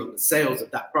globally on the sales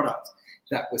of that product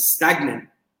that was stagnant,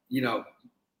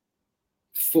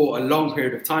 for a long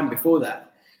period of time before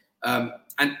that.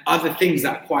 And other things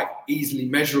that are quite easily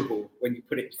measurable when you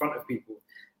put it in front of people,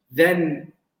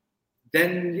 then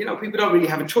people don't really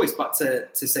have a choice but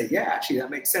to say, yeah, actually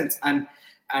that makes sense. And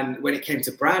when it came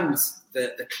to brands,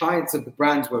 the clients of the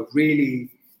brands were really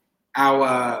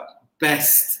our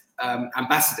best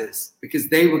ambassadors, because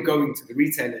they were going to the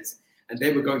retailers and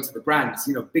they were going to the brands,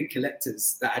 big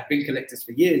collectors that had been collectors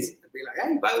for years, and be like,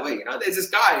 hey, by the way, there's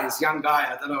this young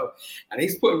guy, I don't know, and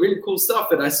he's putting really cool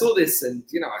stuff, and I saw this, and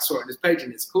I saw it on his page,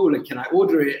 and it's cool, and can I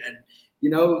order it? And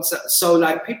so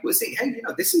like people were saying, hey,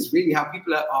 this is really how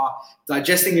people are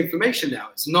digesting information now.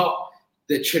 It's not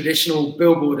the traditional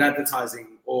billboard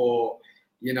advertising or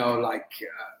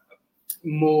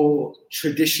more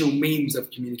traditional means of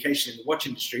communication in the watch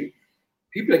industry.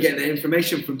 People are getting their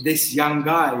information from this young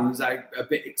guy who's like a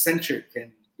bit eccentric,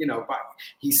 and but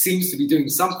he seems to be doing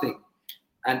something,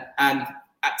 and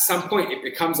at some point it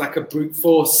becomes like a brute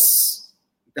force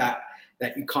that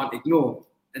you can't ignore,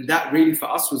 and that really for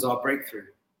us was our breakthrough.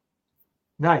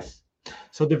 Nice.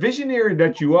 So the visionary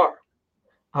that you are,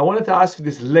 I wanted to ask you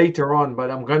this later on,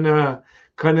 but I'm gonna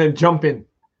kind of jump in.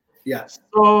 Yeah.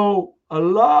 So a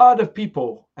lot of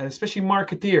people, and especially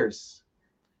marketeers,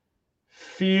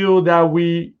 feel that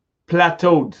we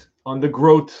plateaued on the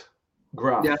growth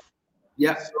graph.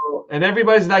 Yeah. So, and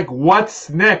everybody's like, what's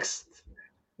next?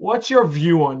 What's your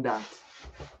view on that?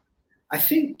 I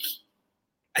think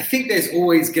there's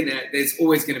always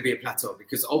gonna be a plateau,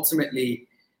 because ultimately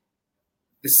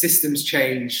the systems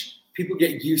change, people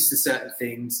get used to certain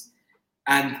things,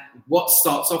 and what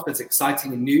starts off as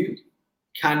exciting and new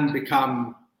can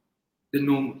become the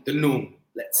norm,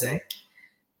 let's say.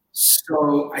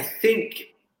 So I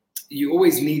think you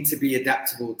always need to be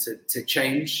adaptable to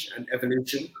change and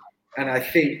evolution. And I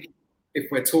think if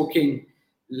we're talking,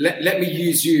 let me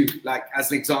use you like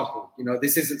as an example.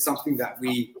 This isn't something that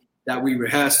we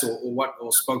rehearsed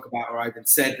or spoke about, or I even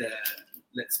said,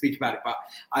 let's speak about it. But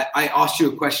I asked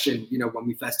you a question, when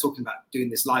we first talked about doing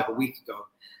this live a week ago,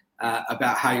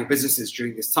 about how your business is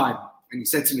during this time. And you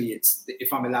said to me,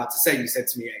 if I'm allowed to say, you said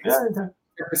to me, it's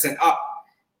 10% up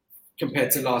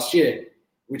compared to last year,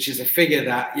 which is a figure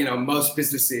that, most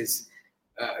businesses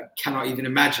cannot even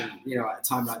imagine, at a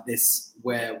time like this,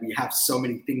 where we have so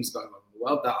many things going on in the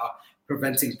world that are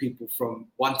preventing people from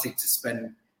wanting to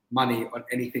spend money on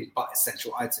anything but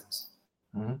essential items.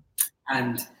 Mm-hmm.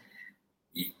 And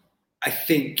I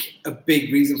think a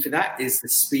big reason for that is the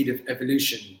speed of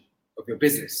evolution of your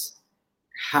business.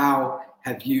 How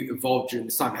have you evolved during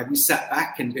this time? Have you sat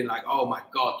back and been like, oh my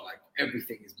God, like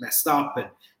everything is messed up, and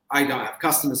I don't have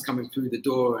customers coming through the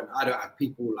door, and I don't have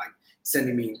people like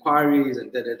sending me inquiries,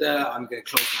 and I'm going to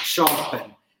close my shop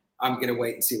and I'm going to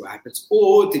wait and see what happens?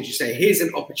 Or did you say, here's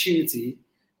an opportunity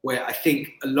where I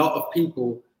think a lot of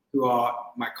people who are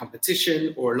my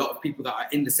competition, or a lot of people that are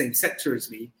in the same sector as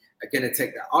me, are going to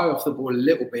take their eye off the ball a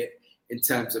little bit in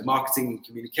terms of marketing and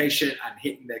communication and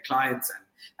hitting their clients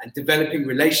and developing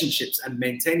relationships and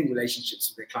maintaining relationships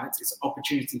with their clients. It's an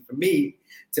opportunity for me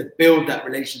to build that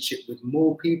relationship with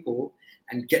more people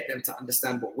and get them to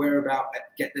understand what we're about, and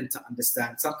get them to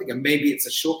understand something. And maybe it's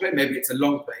a short play, maybe it's a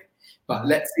long play. But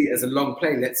let's see it as a long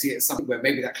play. Let's see it as something where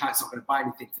maybe that client's not going to buy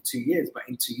anything for 2 years, but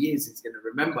in 2 years he's going to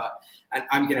remember, and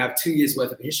I'm going to have 2 years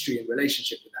worth of history and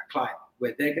relationship with that client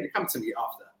where they're going to come to me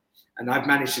after. And I've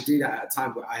managed to do that at a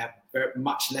time where I have very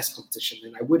much less competition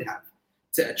than I would have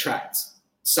to attract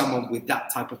someone with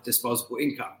that type of disposable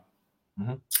income.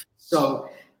 Mm-hmm. So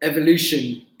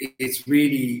evolution is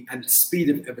really, and speed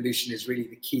of evolution is really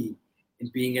the key in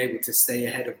being able to stay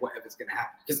ahead of whatever's going to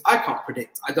happen. Because I can't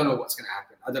predict. I don't know what's going to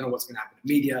happen. I don't know what's going to happen in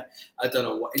media. I don't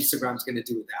know what Instagram's going to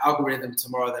do with their algorithm.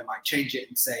 Tomorrow they might change it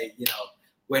and say,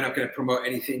 we're not going to promote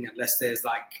anything unless there's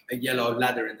like a yellow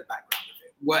ladder in the background of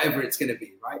it. Whatever it's going to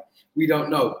be, right? We don't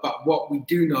know. But what we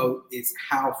do know is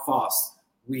how fast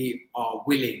we are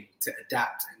willing to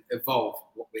adapt and evolve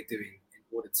what we're doing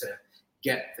in order to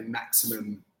get the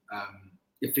maximum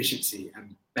efficiency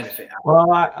and benefit out.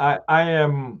 Well,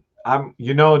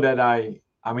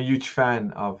 I'm a huge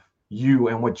fan of you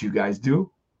and what you guys do.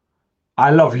 I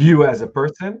love you as a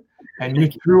person, and you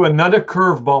threw another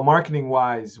curveball marketing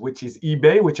wise, which is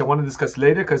eBay, which I want to discuss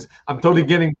later because I'm totally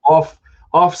getting off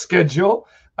schedule.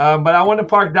 But I want to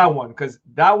park that one because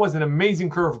that was an amazing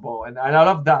curveball, and I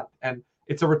love that. And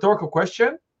it's a rhetorical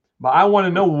question, but I want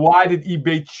to know, why did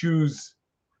eBay choose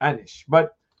Anish?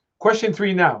 But question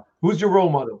 3 now: who's your role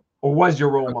model, or was your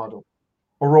role model,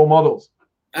 or role models?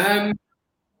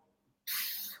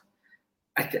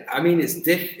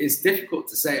 It's difficult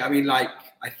to say.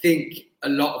 I think a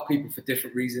lot of people for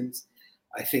different reasons.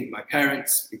 I think my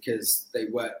parents, because they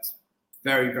worked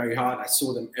very, very hard. I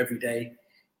saw them every day,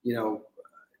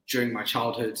 during my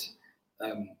childhood,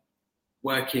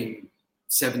 working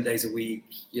 7 days a week,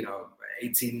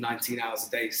 18, 19 hours a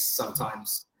day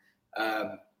sometimes,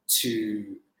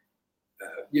 to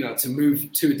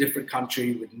move to a different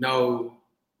country with no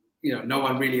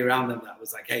one really around them that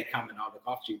was like, hey, come and I'll look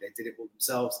after you. They did it all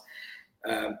themselves,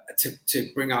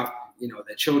 to bring up,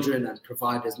 their children and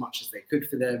provide as much as they could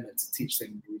for them and to teach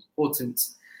them the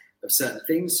importance of certain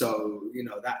things. So,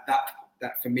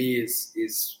 that for me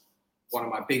is one of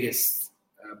my biggest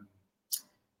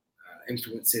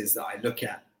influences that I look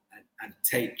at and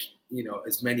take,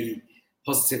 as many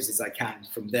positives as I can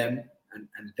from them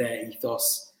and their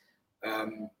ethos.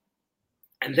 And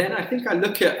then I think I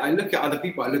look at other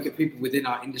people. I look at people within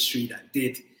our industry that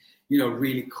did,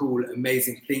 really cool,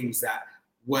 amazing things that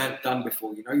weren't done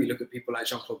before. You look at people like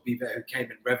Jean-Claude Bivet, who came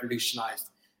and revolutionized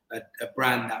a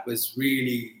brand that was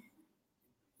really,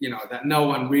 that no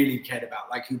one really cared about,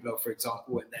 like Hublot, for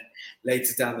example, and then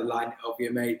later down the line,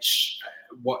 LVMH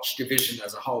watch division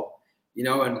as a whole.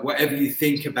 And whatever you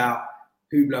think about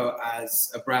Hublot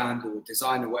as a brand or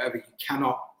design or whatever, you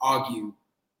cannot argue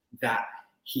that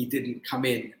he didn't come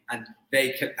in and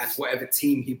whatever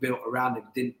team he built around him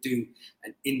didn't do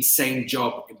an insane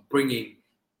job in bringing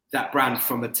that brand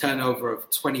from a turnover of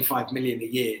 25 million a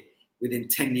year within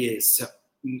 10 years to,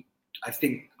 I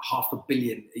think, $500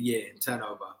 million a year in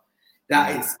turnover.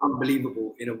 That is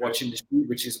unbelievable in a watch industry,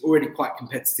 which is already quite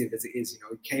competitive as it is.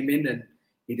 He came in and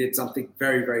he did something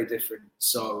very, very different.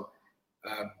 So,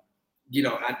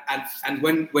 and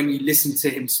when you listen to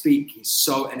him speak, he's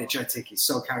so energetic, he's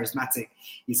so charismatic,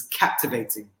 he's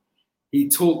captivating. He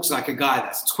talks like a guy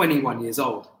that's 21 years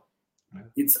old.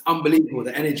 It's unbelievable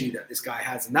the energy that this guy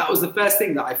has. And that was the first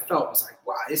thing that I felt. I was like,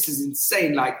 wow, this is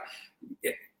insane. Like,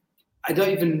 I don't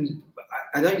even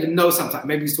know sometimes.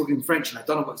 Maybe he's talking in French and I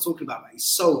don't know what he's talking about, but he's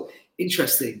so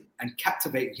interesting and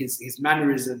captivating, his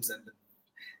mannerisms and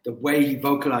the way he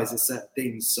vocalizes certain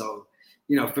things. So,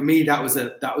 for me, that was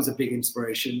a big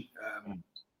inspiration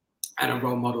and a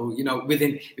role model.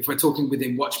 If we're talking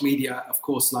within watch media, of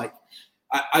course, like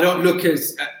I don't look at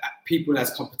people as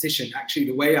competition. Actually,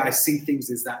 the way I see things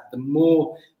is that the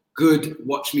more good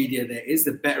watch media there is,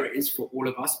 the better it is for all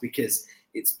of us, because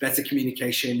it's better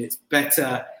communication, it's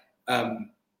better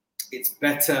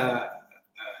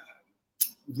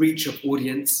reach of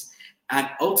audience, and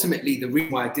ultimately the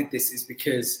reason why I did this is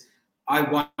because I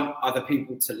want other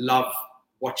people to love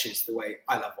watches the way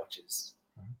I love watches.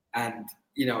 And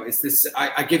it's this,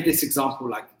 I give this example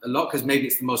like a lot because maybe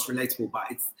it's the most relatable, but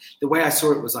it's the way I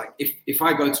saw it was like, if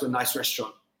I go to a nice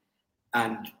restaurant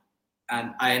and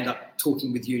I end up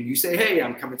talking with you and you say, hey,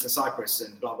 I'm coming to Cyprus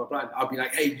and blah, blah, blah. I'll be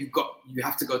like, hey, you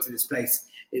have to go to this place.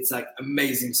 It's like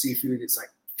amazing seafood. It's like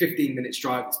 15 minutes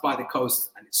drive. It's by the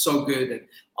coast and it's so good. And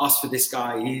ask for this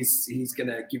guy. He's going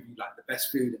to give you like the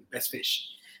best food and best fish,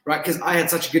 right? Because I had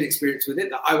such a good experience with it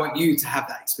that I want you to have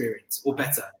that experience or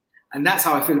better. And that's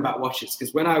how I feel about watches.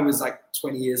 Because when I was like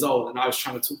 20 years old and I was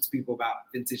trying to talk to people about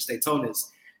vintage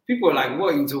Daytonas, People were like,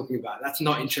 what are you talking about? That's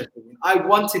not interesting. I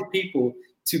wanted people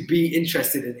to be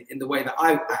interested in it in the way that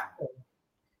I am.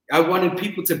 I wanted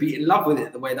people to be in love with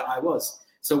it the way that I was.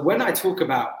 So when I talk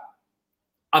about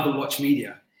other watch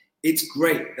media, it's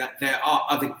great that there are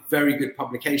other very good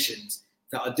publications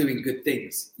that are doing good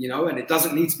things, you know, and it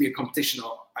doesn't need to be a competition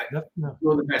or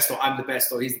you're the best or I'm the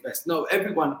best or he's the best. No,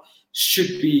 everyone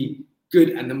should be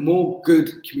good. And the more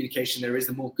good communication there is,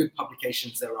 the more good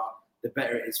publications there are, the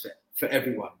better it is for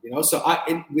everyone, you know? So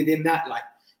within that, like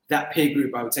that peer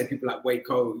group, I would say people like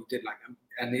Waco who did like,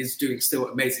 and is doing still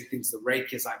amazing things. The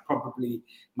Rake is like probably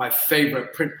my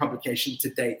favorite print publication to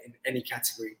date in any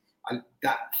category.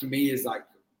 That for me is like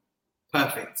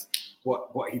perfect.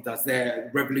 What he does there.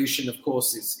 Revolution, of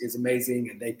course, is amazing,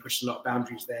 and they pushed a lot of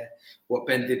boundaries there. What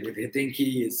Ben did with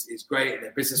Hodinkee is great, and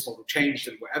their business model changed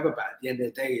and whatever. But at the end of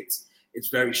the day, it's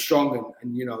very strong,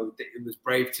 and you know it was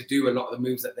brave to do a lot of the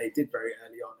moves that they did very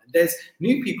early on. And there's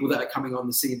new people that are coming on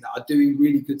the scene that are doing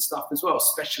really good stuff as well,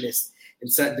 specialists in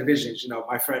certain divisions. You know,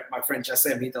 my friend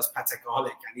Jassem, he does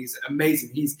Patekaholic, and he's amazing.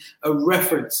 He's a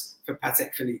reference for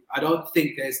Patek Philippe. I don't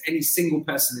think there's any single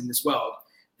person in this world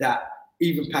that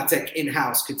even Patek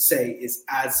in-house could say is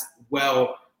as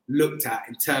well looked at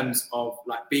in terms of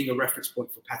like being a reference point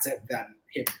for Patek than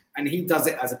him. And he does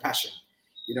it as a passion.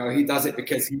 You know, he does it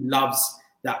because he loves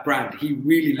that brand. He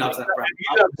really loves that brand.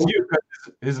 He loves you.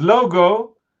 His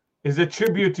logo is a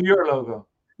tribute to your logo.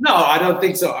 No, I don't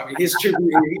think so. I mean, his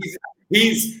tribute,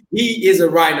 he is a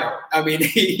rhino. I mean,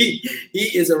 he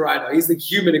is a rhino. He's the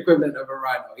human equivalent of a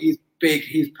rhino. He's big,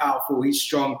 he's powerful, he's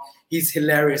strong, he's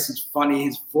hilarious, he's funny,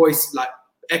 his voice like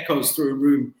echoes through a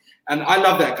room. And I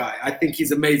love that guy. I think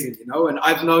he's amazing, you know, and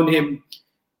I've known him,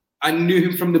 I knew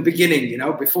him from the beginning, you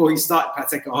know, before he started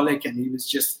Patekaholic, and he was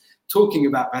just talking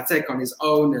about Patek on his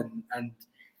own,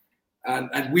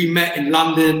 and we met in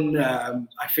London,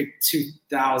 I think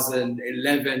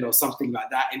 2011 or something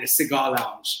like that, in a cigar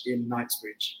lounge in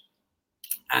Knightsbridge.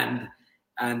 And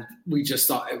we just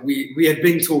started, we had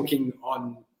been talking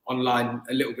online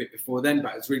a little bit before then,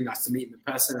 but it was really nice to meet him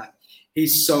in person. And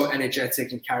he's so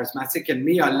energetic and charismatic. And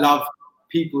me, I love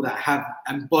people that have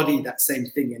embodied that same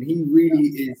thing. And he really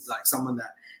is like someone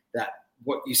that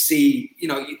what you see, you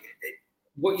know,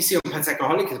 what you see on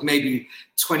Patekaholic is maybe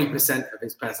 20% of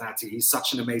his personality. He's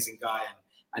such an amazing guy,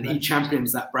 and he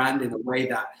champions that brand in a way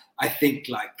that I think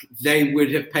like they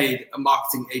would have paid a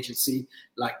marketing agency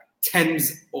like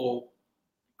tens or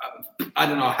I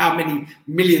don't know how many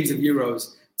millions of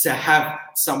euros to have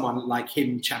someone like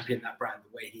him champion that brand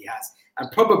the way he has,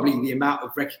 and probably the amount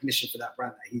of recognition for that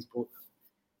brand that he's brought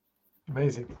them.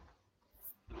 Amazing.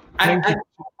 And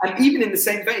even in the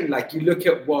same vein, like you look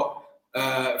at what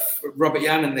Robert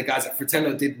Yan and the guys at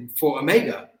Fratello did for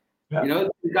Omega. Yeah. You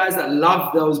know, the guys that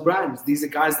love those brands, these are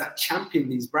guys that champion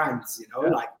these brands, you know,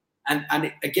 like, and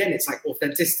again, it's like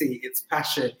authenticity, it's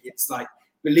passion, it's like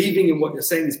believing in what you're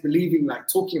saying, it's believing, like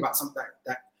talking about something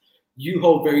that you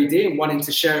hold very dear and wanting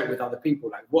to share it with other people,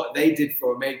 like what they did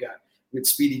for Omega with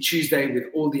Speedy Tuesday, with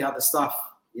all the other stuff,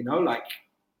 you know, like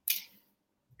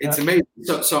it's amazing.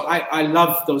 So I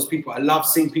love those people. I love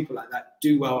seeing people like that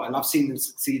do well. I love seeing them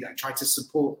succeed. I try to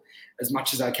support as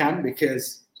much as I can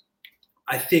because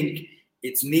I think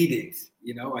it's needed.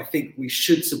 You know, I think we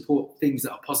should support things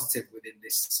that are positive within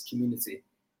this community.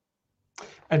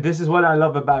 And this is what I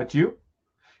love about you.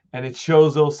 And it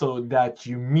shows also that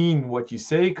you mean what you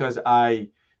say, because I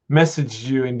messaged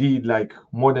you indeed like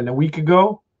more than a week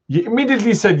ago. You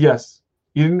immediately said yes.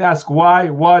 You didn't ask why,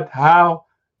 what, how.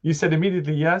 You said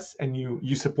immediately yes, and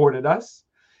you supported us.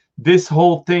 This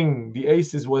whole thing, the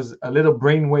Aces, was a little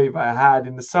brainwave I had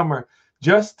in the summer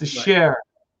just to share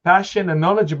passion and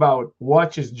knowledge about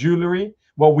watches, jewelry,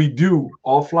 what we do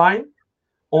offline,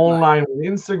 online with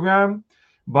Instagram.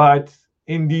 But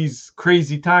in these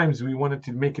crazy times, we wanted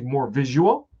to make it more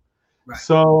visual. Right.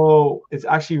 So it's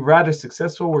actually rather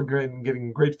successful. We're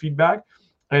getting great feedback.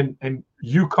 And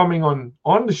you coming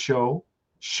on the show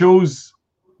shows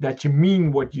that you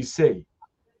mean what you say,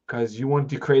 because you want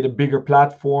to create a bigger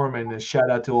platform. And a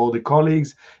shout out to all the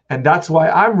colleagues. And that's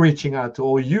why I'm reaching out to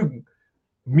all you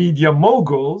media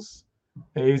moguls,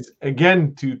 is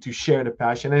again to share the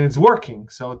passion, and it's working.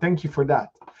 So thank you for that.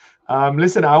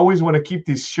 Listen, I always want to keep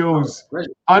these shows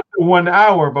under 1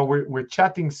 hour, but we're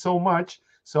chatting so much.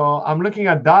 So I'm looking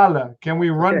at Dala. Can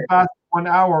we run past 1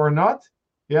 hour or not?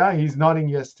 Yeah, he's nodding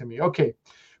yes to me. Okay.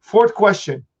 Fourth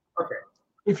question. Okay.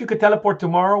 If you could teleport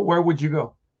tomorrow, where would you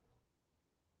go?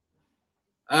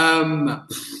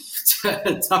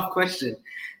 Tough question.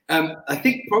 I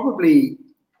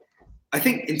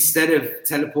think instead of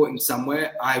teleporting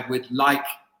somewhere, I would like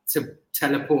to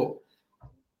teleport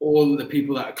all the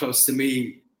people that are close to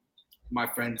me my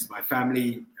friends, my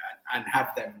family, and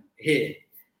have them here.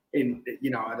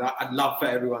 I'd love for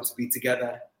everyone to be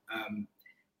together,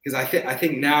 because I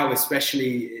think now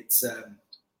especially it's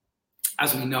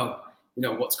as we know,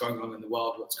 what's going on in the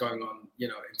world, what's going on, in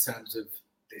terms of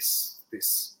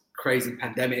this crazy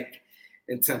pandemic,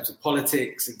 in terms of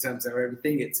politics, in terms of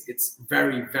everything. It's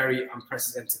very, very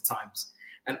unprecedented times.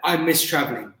 And I miss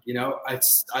traveling,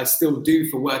 I still do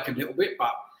for work a little bit,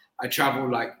 but I travel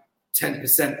like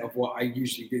 10% of what I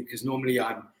usually do, because normally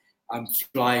I'm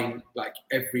flying like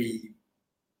every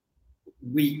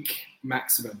week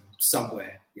maximum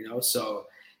somewhere, so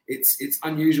it's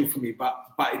unusual for me, but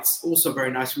it's also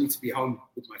very nice for me to be home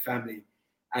with my family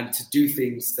and to do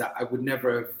things that I would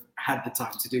never have had the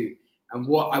time to do. And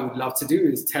what I would love to do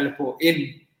is teleport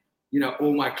in,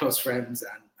 all my close friends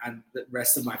and the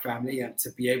rest of my family, and to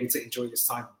be able to enjoy this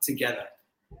time together,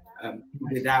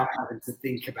 without having to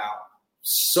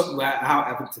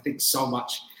think so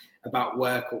much about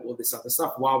work or all this other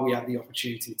stuff, while we have the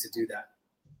opportunity to do that.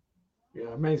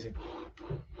 Yeah, amazing.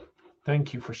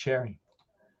 Thank you for sharing.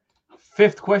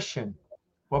 5th question.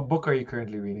 What book are you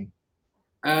currently reading?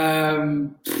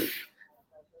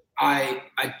 I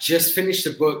just finished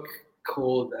a book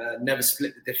called Never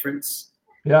Split the Difference.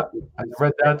 Yeah, I've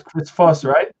read that. Chris Voss,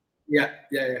 right? Yeah.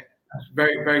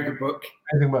 Very, very good book.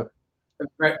 Amazing book.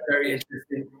 Very, very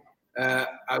interesting.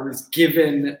 I was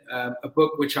given a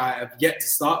book which I have yet to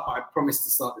start, but I promised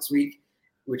to start this week,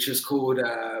 which is called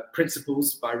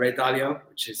Principles by Ray Dalio,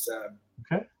 which is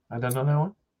okay. I don't know that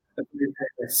one. A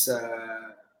famous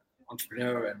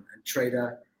entrepreneur and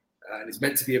trader, and it's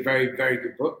meant to be a very, very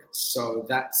good book. So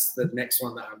that's the next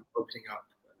one that I'm opening up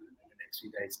in the next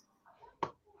few days.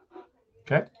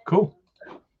 Okay, cool.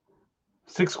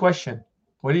 6th question.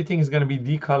 What do you think is going to be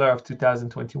the color of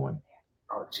 2021?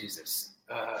 Oh, Jesus.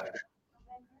 The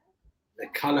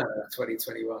color of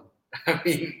 2021. I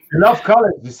mean, you love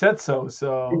colors. You said so.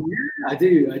 Yeah, I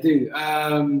do.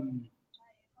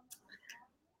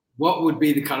 What would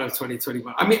be the color of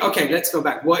 2021? I mean, okay, let's go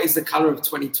back. What is the color of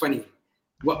 2020?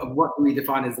 What do we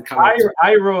define as the color?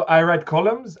 I read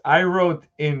columns. I wrote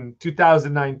in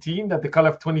 2019 that the color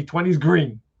of 2020 is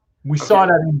green. We saw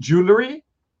that in jewelry.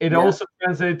 It also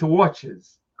translated to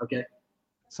watches. Okay.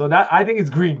 So that, I think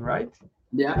it's green, right?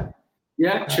 Yeah,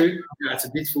 true. Yeah, it's a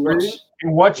beautiful watch.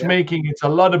 In watchmaking, it's a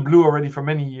lot of blue already for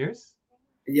many years.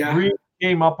 Yeah. Green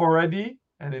came up already,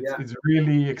 and it's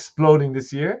really exploding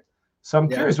this year. So I'm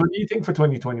curious, what do you think for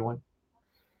 2021?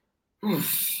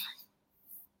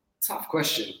 Tough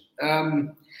question.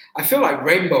 I feel like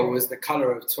rainbow was the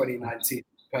color of 2019,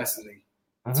 personally.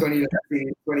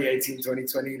 2019, 2018,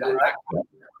 2020, that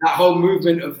whole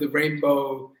movement of the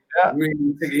rainbow.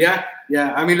 Ring. Yeah.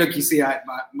 I mean, look, you see,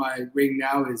 my ring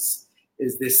now is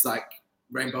this like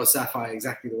rainbow sapphire,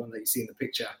 exactly the one that you see in the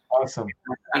picture. Awesome.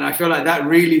 And I feel like that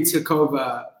really took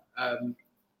over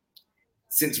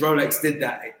since Rolex did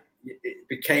that. It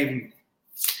became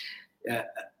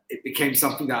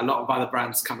something that a lot of other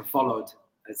brands kind of followed.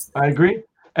 I agree,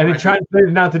 and it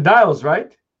translated now to dials,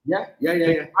 right? Yeah.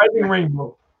 Driving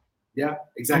rainbow. Yeah,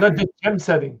 exactly. Not just gem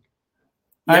setting.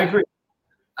 Yeah. I agree.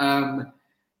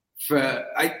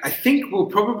 I think we'll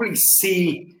probably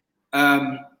see.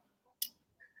 I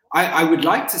would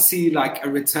like to see like a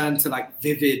return to like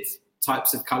vivid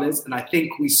types of colors, and I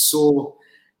think we saw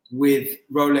with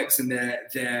Rolex and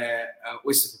their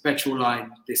Oyster Perpetual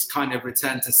line this kind of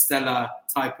return to stellar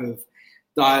type of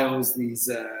dials. These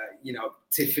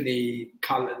Tiffany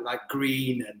color, like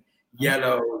green and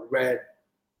yellow, red,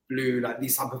 blue, like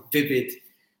these type of vivid,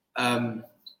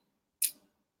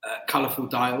 colorful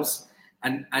dials.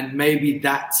 And maybe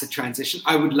that's a transition.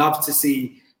 I would love to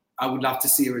see a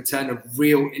return of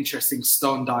real interesting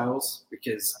stone dials,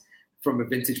 because from a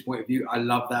vintage point of view, I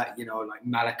love that, like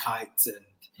malachite and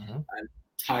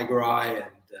tiger eye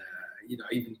and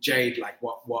even jade, like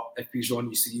what FP Journe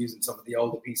used to use in some of the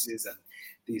older pieces, and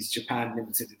these Japan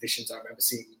limited editions. I remember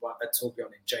seeing one at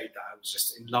Tourbillon in jade that I was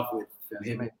just in love with from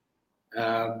him.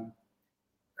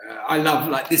 I love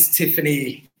like this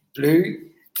Tiffany blue.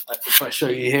 If I show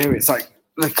you here, it's like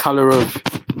the color of,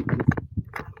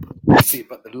 let's see,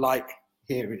 but the light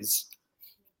here is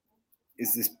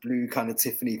this blue kind of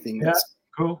Tiffany thing. That's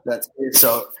cool. That's it.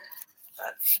 So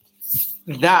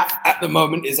that at the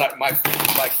moment is like my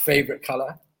favorite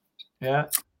color. Yeah.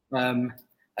 I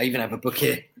even have a book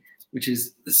here, which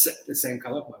is the same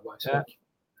color of my wife's book.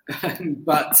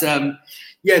 But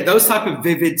those type of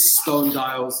vivid stone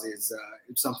dials is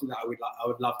something that I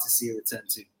would love to see a return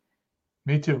to.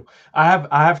 Me too. I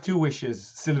have 2 wishes.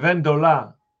 Sylvain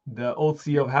Dolat, the old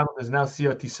CEO of Hamilton, is now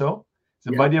CEO of Tissot.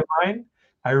 He's a buddy of mine.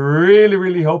 I really,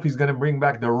 really hope he's going to bring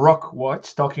back the Rock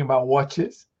watch, talking about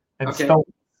watches and stone.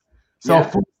 So Yeah.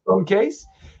 full stone case.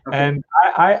 Okay. And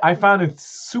I found it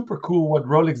super cool what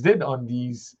Rolex did on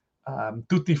these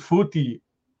Tutti Frutti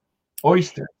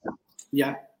oysters.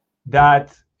 Yeah.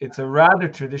 That it's a rather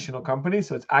traditional company,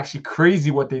 so it's actually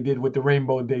crazy what they did with the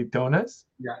Rainbow Daytonas.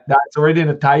 Yeah. That's already in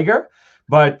a Tiger,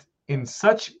 but in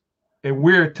such a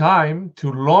weird time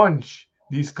to launch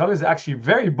these colors, actually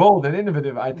very bold and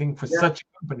innovative, I think, for such a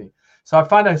company. So I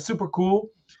find that super cool.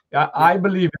 I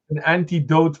believe it's an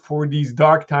antidote for these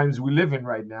dark times we live in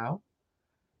right now.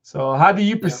 So how do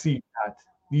you perceive that,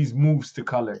 these moves to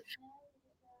color?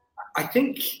 I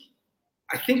think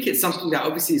it's something that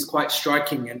obviously is quite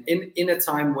striking, and in a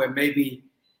time where maybe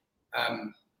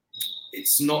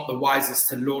it's not the wisest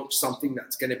to launch something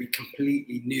that's going to be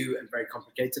completely new and very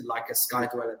complicated, like a Sky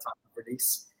Dweller type of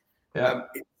release.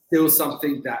 It's still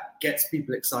something that gets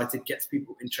people excited, gets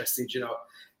people interested,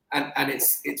 and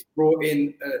it's brought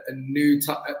in a new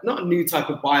type, not a new type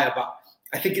of buyer, but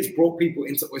I think it's brought people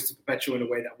into Oyster Perpetual in a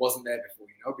way that wasn't there before,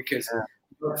 because I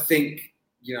think,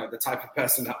 the type of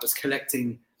person that was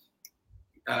collecting,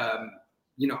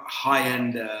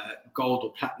 high-end gold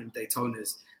or platinum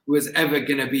Daytonas was ever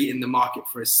going to be in the market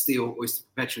for a steel Oyster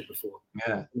Perpetual before.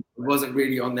 Yeah. It wasn't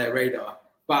really on their radar.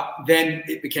 But then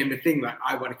it became a thing that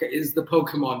I want to, is the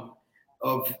Pokemon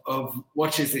of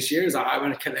watches this year, is I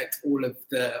want to collect all of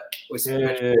the Oyster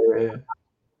Perpetual.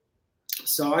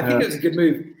 So I think it was a good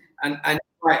move. And I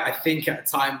think at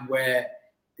a time where,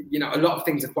 a lot of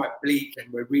things are quite bleak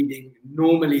and we're reading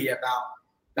normally about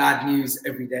bad news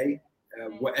every day,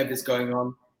 whatever's going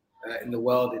on in the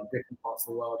world, in different parts of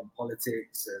the world, in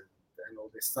politics and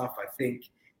all this stuff. I think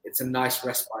it's a nice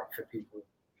respite for people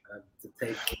to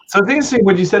take. So it's interesting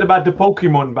what you said about the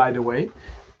Pokemon, by the way.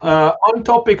 On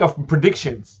topic of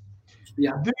predictions, do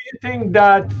you think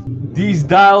that these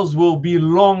dials will be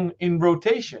long in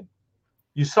rotation?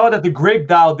 You saw that the grape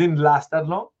dial didn't last that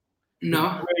long.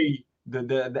 No.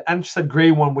 The anthracite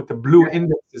gray one with the blue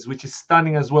indexes, which is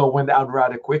stunning as well, went out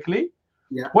rather quickly.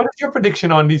 Yeah. What is your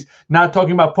prediction on these? Now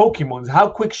talking about Pokemons, how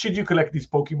quick should you collect these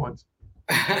Pokemons?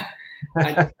 I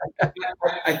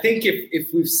think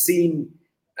if we've seen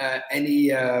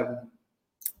any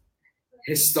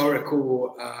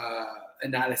historical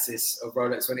analysis of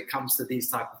Rolex when it comes to these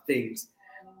type of things,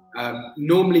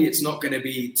 normally it's not going to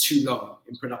be too long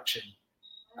in production,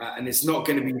 and it's not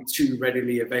going to be too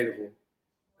readily available,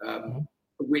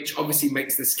 which obviously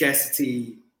makes the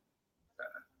scarcity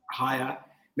higher,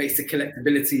 makes the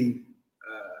collectability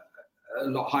a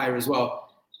lot higher as well.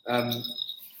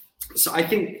 So I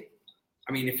think,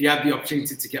 if you have the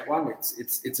opportunity to get one,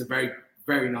 it's a very,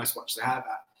 very nice watch to have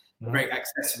at a very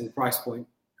accessible price point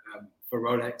for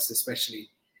Rolex, especially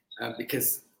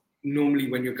because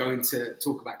normally when you're going to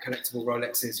talk about collectible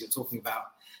Rolexes, you're talking about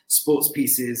sports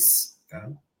pieces,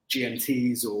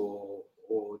 GMTs or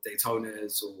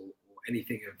Daytonas or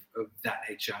anything of that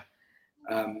nature.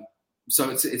 So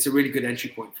it's a really good entry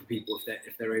point for people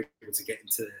if they're able to get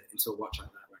into a watch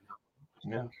like that right now.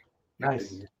 Yeah,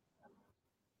 nice.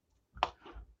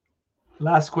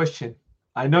 Last question.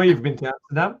 I know you've been to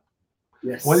Amsterdam.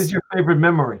 Yes. What is your favorite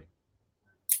memory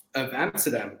of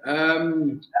Amsterdam?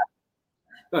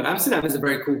 Amsterdam is a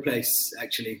very cool place,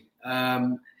 actually.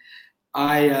 I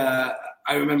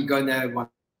remember going there one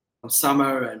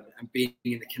summer and being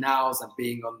in the canals and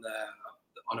being on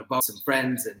a boat with some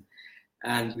friends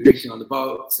and drinking on the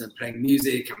boats and playing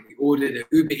music, and we ordered an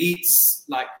Uber Eats,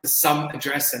 like some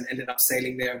address, and ended up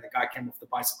sailing there, and the guy came off the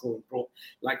bicycle and brought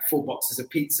like 4 boxes of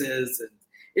pizzas, and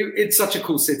it's such a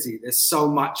cool city. There's so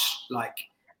much like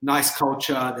nice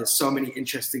culture, there's so many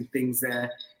interesting things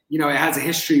there. It has a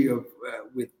history of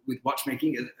with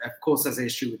watchmaking, it, of course has a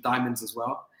history with diamonds as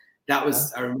well. That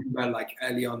was, I remember like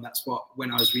early on, that's what,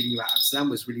 when I was reading about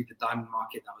Amsterdam, was really the diamond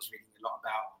market that I was reading a lot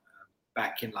about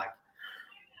back in like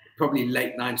probably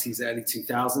late 90s, early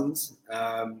 2000s.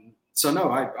 So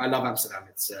no, I love Amsterdam.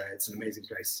 It's an amazing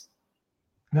place.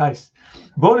 Nice.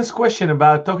 Bonus question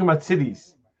about talking about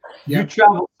cities. You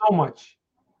travel so much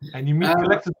and you meet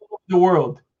collectors all over the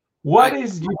world. What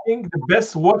is, do you think, the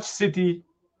best watch city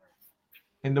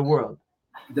in the world?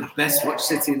 The best watch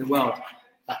city in the world?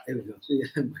 Here we go.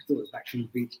 My daughter's back from the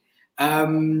beach.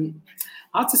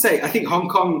 Hard to say. I think Hong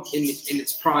Kong in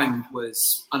its prime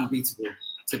was unbeatable,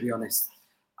 to be honest.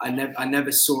 I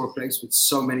never saw a place with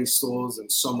so many stores and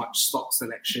so much stock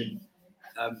selection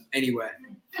anywhere.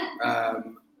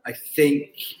 I think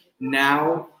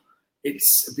now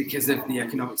it's because of the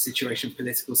economic situation,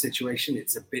 political situation,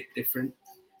 it's a bit different.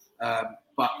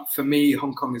 But for me,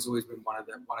 Hong Kong has always been one of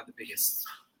the biggest.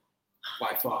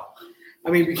 by far. I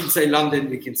mean, we can say London,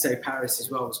 we can say Paris as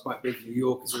well was quite big. New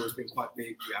York has always been quite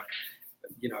big.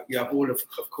 You have all of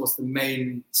course, the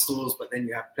main stores, but then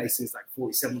you have places like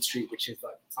 47th Street, which is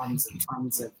like tons and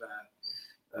tons of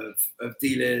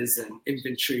dealers and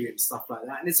inventory and stuff like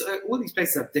that. And it's all these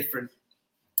places have different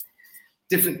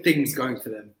things going for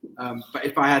them. But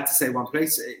if I had to say one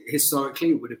place,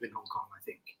 historically, it would have been Hong Kong, I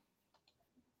think.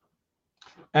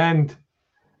 And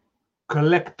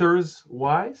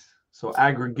collectors-wise, so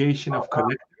aggregation of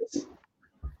collectors.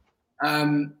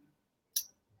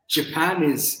 Japan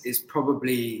is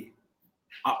probably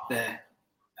up there,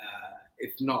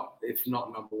 if not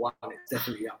number one. It's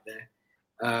definitely up there.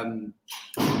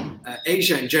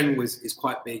 Asia in general is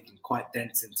quite big and quite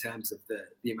dense in terms of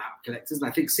the amount of collectors, and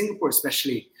I think Singapore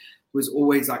especially was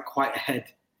always like quite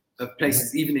ahead of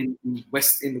places, even in the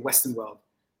Western world,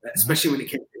 especially when it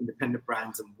came to independent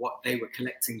brands and what they were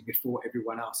collecting before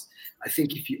everyone else. I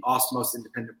think if you ask most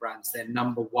independent brands, their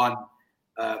number one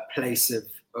place of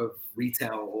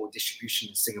retail or distribution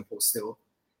in Singapore still.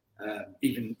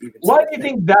 Even why do you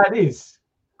think that is?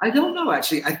 I don't know,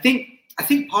 actually. I think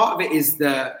part of it is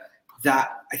that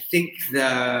I think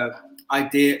the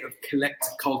idea of collector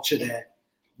culture there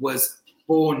was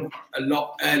born a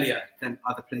lot earlier than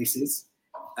other places.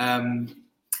 And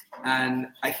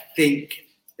I think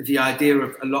the idea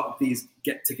of a lot of these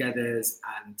get-togethers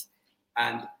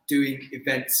and doing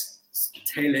events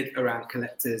tailored around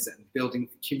collectors and building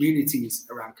communities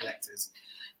around collectors,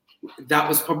 that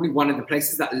was probably one of the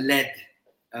places that led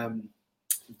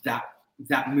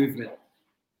that movement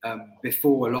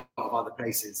before a lot of other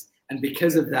places. And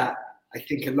because of that, I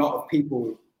think a lot of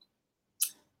people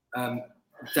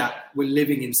that were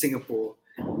living in Singapore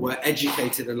were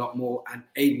educated a lot more and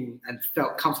able and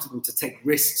felt comfortable to take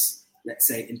risks, let's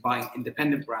say, in buying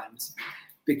independent brands,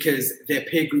 because their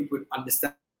peer group would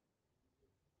understand.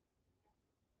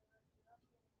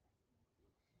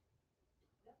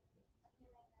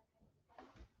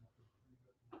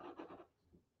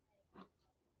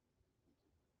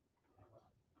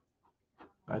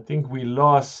 I think we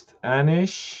lost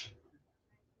Anish.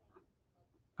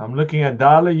 I'm looking at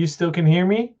Dala. You still can hear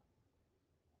me?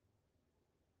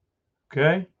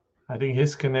 Okay. I think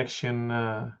his connection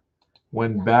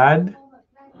went bad.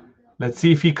 Let's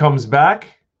see if he comes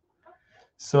back.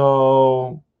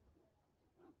 So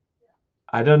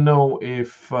I don't know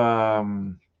if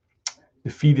the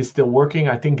feed is still working.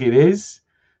 I think it is.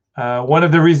 One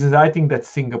of the reasons I think that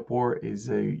Singapore is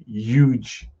a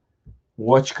huge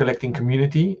watch collecting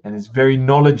community and is very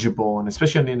knowledgeable, and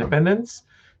especially on the independents,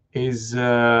 is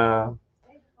a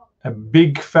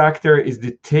big factor is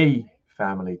the Tay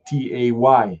family, Tay.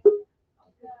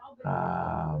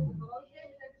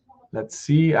 Let's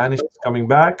see, Anish is coming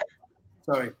back.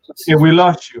 Sorry. Yeah, we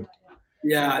lost you.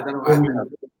 Yeah, I don't know what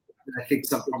happened. I think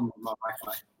some problem with my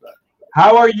Wi-Fi. But...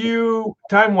 How are you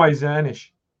time-wise, Anish?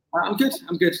 I'm good.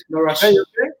 No rush. Hey, you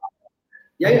okay?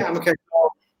 Yeah, I'm okay.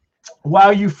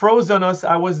 While you froze on us,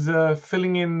 I was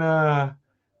filling in a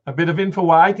bit of info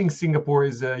why I think Singapore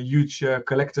is a huge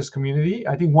collectors community.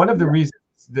 I think one of the reasons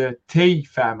the Tay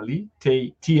family,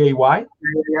 Tay, Tay.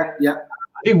 Yeah.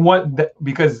 I think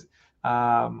because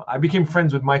I became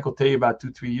friends with Michael Tay about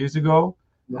 2-3 years ago.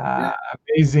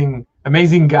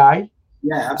 Amazing guy.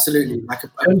 Yeah, absolutely. Like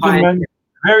gentleman,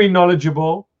 very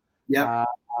knowledgeable. Yeah.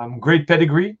 Great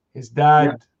pedigree. His dad,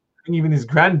 I think even his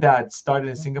granddad started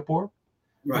in Singapore.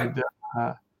 Right. With,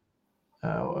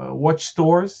 watch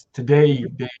stores. Today,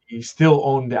 they still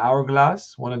own the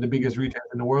Hourglass, one of the biggest retailers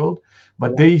in the world.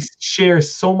 But they share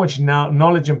so much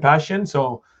knowledge and passion.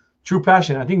 So true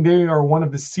passion. I think they are one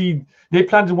of the seed. They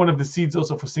planted one of the seeds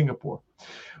also for Singapore.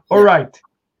 All right.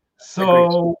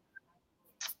 So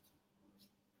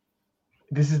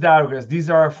this is the Hourglass. These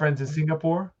are our friends in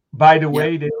Singapore. By the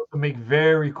way, they also make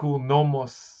very cool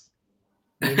Nomos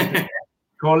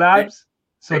collabs.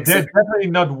 So they're definitely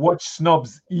not watch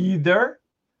snobs either.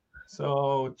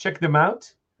 So check them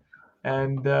out.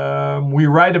 And we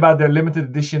write about their limited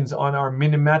editions on our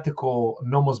Minimatical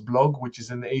Nomos blog, which is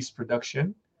an Ace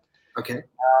production. Okay.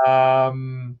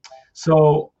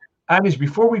 So Anish,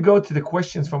 before we go to the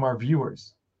questions from our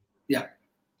viewers,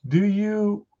 do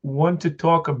you want to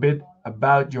talk a bit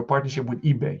about your partnership with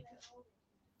eBay?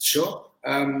 Sure.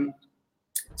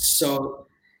 So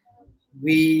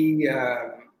we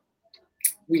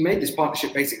made this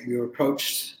partnership. Basically, we were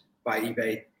approached by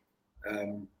eBay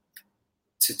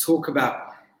to talk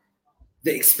about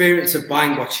the experience of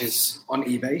buying watches on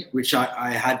eBay, which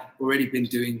I had already been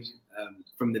doing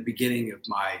from the beginning of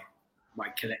my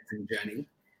collecting journey.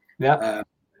 Yeah.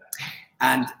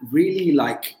 And really,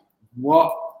 like,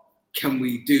 what can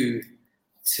we do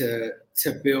to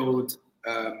to build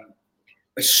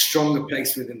a stronger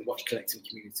place within the watch collecting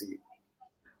community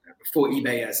for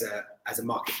eBay as a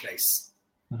marketplace.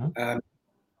 Mm-hmm.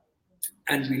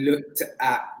 And we looked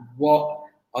at what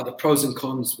are the pros and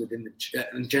cons within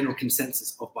the general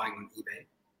consensus of buying on eBay.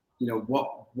 You know,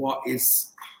 what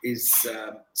is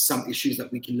some issues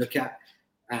that we can look at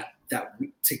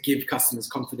to give customers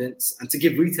confidence and to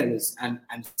give retailers and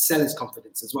sellers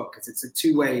confidence as well, because it's a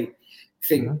two-way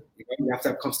thing. Mm-hmm. You know, you have to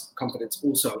have confidence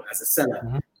also as a seller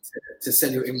mm-hmm. to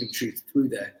sell your inventory through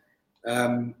there.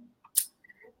 And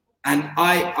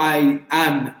I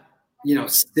am, you know,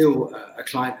 still a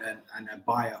client and a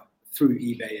buyer through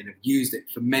eBay, and have used it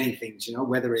for many things, you know,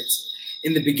 whether it's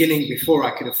in the beginning before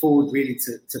I could afford really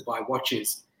to buy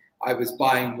watches. I was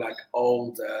buying like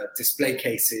old display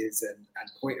cases and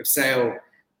point of sale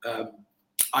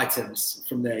items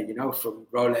from there, you know, from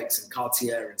Rolex and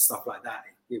Cartier and stuff like that.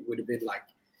 It would have been like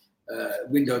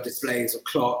window displays or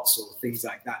clocks or things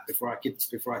like that before I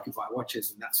could buy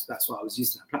watches, and that's what I was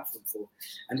using that platform for.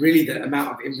 And really, the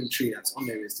amount of inventory that's on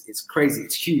there is crazy.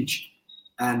 It's huge.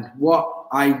 And what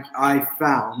I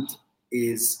found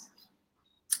is,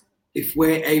 if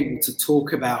we're able to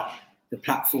talk about the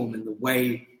platform and the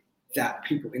way that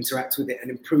people interact with it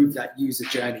and improve that user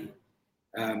journey,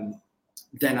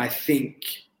 then I think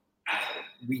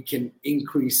we can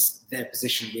increase their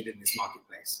position within this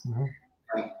marketplace.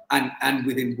 Mm-hmm. And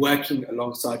within working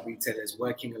alongside retailers,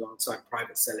 working alongside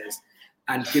private sellers,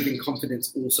 and giving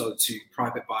confidence also to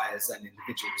private buyers and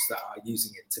individuals that are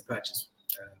using it to purchase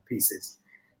pieces.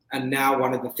 And now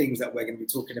one of the things that we're going to be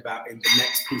talking about in the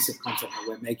next piece of content that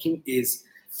we're making is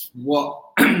what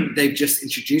they've just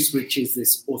introduced, which is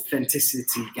this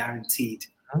authenticity guaranteed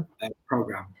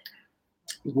program,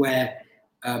 where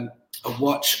a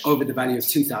watch over the value of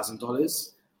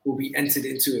 $2,000 will be entered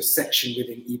into a section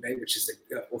within eBay, which is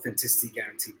the authenticity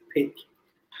guaranteed pick.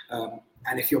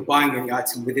 And if you're buying any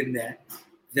item within there,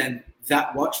 then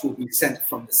that watch will be sent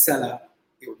from the seller.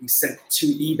 It will be sent to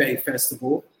eBay, first of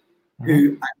all,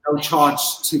 who, at no charge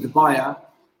to the buyer,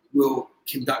 will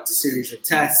conduct a series of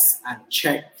tests and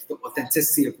check the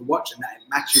authenticity of the watch and that it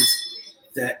matches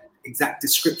the exact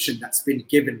description that's been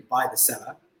given by the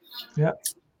seller. Yeah.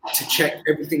 To check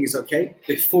everything is okay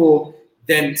before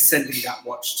then sending that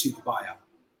watch to the buyer.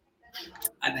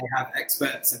 And they have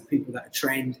experts and people that are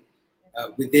trained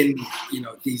within, you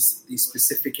know, these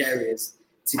specific areas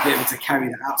to be able to carry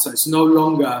that out. So it's no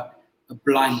longer a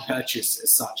blind purchase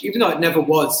as such, even though it never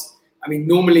was. I mean,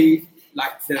 normally,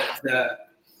 like the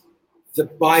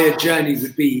buyer journey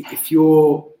would be, if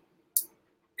you're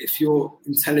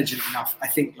intelligent enough, I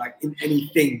think, like in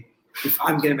anything, if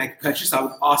I'm going to make a purchase, I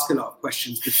would ask a lot of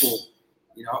questions before.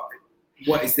 You know,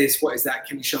 what is this? What is that?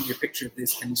 Can you show me a picture of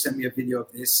this? Can you send me a video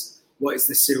of this? What is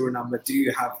the serial number? Do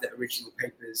you have the original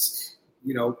papers?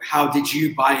 You know, how did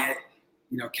you buy it?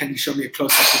 You know, can you show me a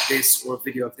close-up of this or a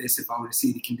video of this if I want to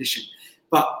see the condition?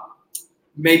 But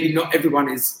maybe not everyone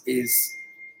is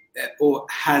or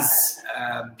has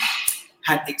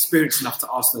had experience enough to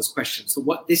ask those questions. So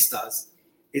what this does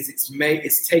is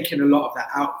it's taken a lot of that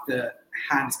out the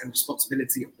hands and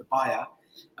responsibility of the buyer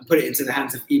and put it into the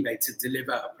hands of eBay to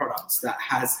deliver a product that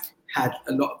has had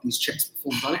a lot of these checks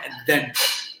performed on it and then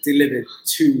delivered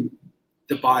to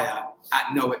the buyer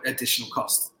at no additional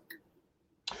cost.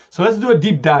 So let's do a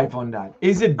deep dive on that.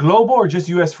 Is it global or just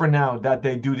US for now that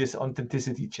they do this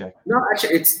authenticity check? No,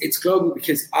 actually, it's global,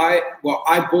 because I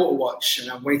bought a watch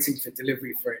and I'm waiting for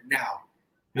delivery for it now.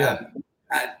 Yeah.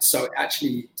 And so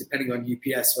actually, depending on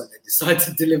UPS, when they decide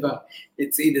to deliver,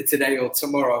 it's either today or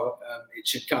tomorrow, it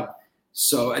should come.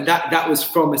 So, and that was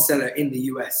from a seller in the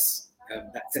US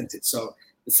that sent it. So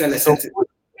the seller sent it.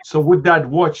 So would that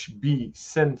watch be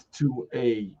sent to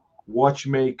a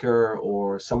watchmaker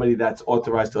or somebody that's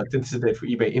authorized to authenticate for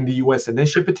eBay in the US and then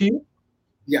ship it to you?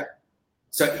 Yeah.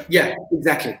 So yeah,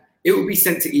 exactly. It would be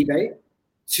sent to eBay,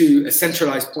 to a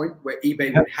centralized point where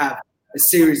eBay would have a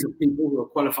series of people who are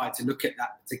qualified to look at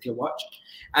that particular watch.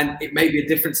 And it may be a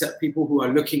different set of people who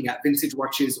are looking at vintage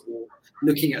watches or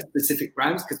looking at specific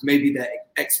brands, because maybe they're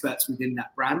experts within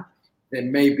that brand. There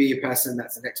may be a person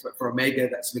that's an expert for Omega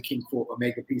that's looking for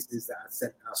Omega pieces that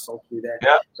are sold through there.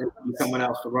 Yeah. There may be someone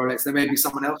else for Rolex. There may be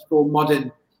someone else for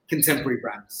modern contemporary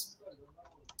brands.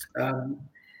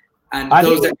 By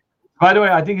the way,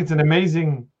 I think it's an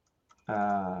amazing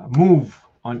move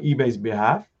on eBay's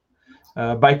behalf.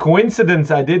 By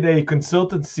coincidence, I did a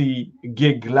consultancy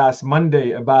gig last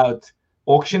Monday about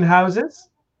auction houses.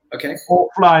 Okay.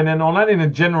 Offline and online in a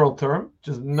general term,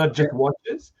 not just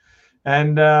watches.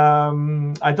 And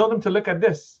I told them to look at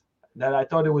this, that I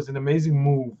thought it was an amazing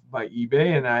move by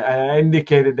eBay. And I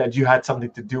indicated that you had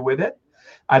something to do with it.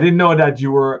 I didn't know that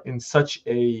you were in such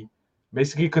a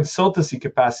basically consultancy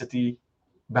capacity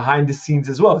behind the scenes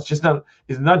as well.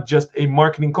 It's not just a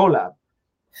marketing collab.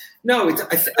 No,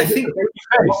 I think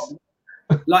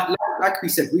like we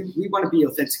said, we want to be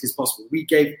authentic as possible. We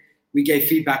gave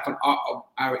feedback on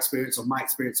our experience, on my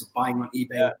experience of buying on eBay.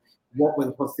 Yeah. What were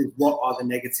the positives? What are the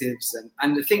negatives?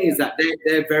 And the thing is that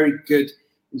they're very good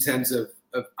in terms of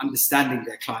understanding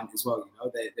their client as well. You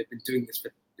know, they've been doing this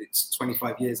for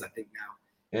 25 years, I think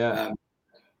now. Yeah.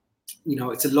 You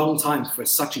know, it's a long time for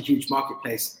such a huge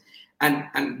marketplace.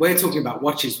 And we're talking about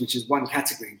watches, which is one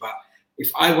category. But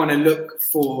if I want to look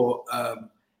for,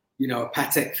 you know, a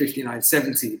Patek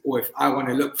 5970, or if I want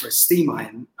to look for a steam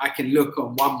iron, I can look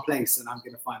on one place and I'm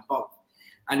going to find both.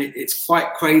 And it's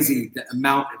quite crazy the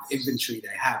amount of inventory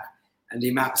they have and the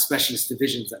amount of specialist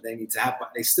divisions that they need to have.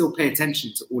 But they still pay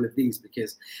attention to all of these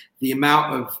because the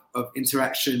amount of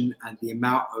interaction and the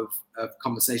amount of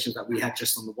conversations that we had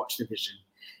just on the watch division,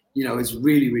 you know, is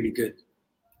really, really good.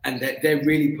 And they're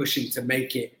really pushing to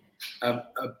make it a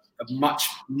much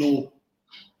more,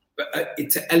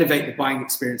 to elevate the buying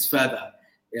experience further,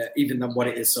 even than what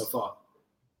it is so far.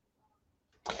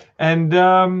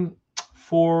 And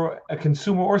for a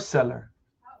consumer or seller,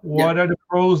 what are the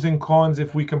pros and cons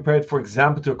if we compare it, for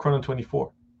example, to a Chrono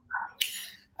 24?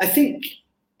 I think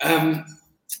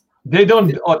they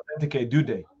don't authenticate, do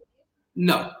they?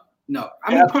 No.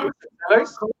 I mean, Chrono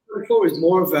 24 is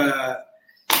more of a,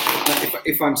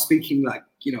 if I'm speaking like,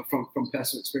 you know, from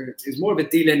personal experience, is more of a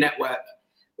dealer network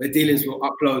where dealers will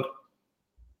upload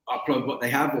what they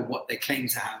have or what they claim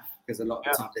to have, because a lot of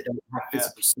the time they don't have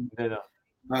physical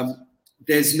stuff.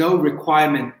 There's no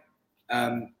requirement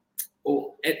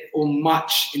or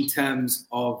much in terms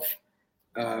of,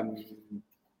 I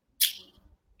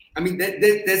mean,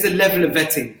 there's a level of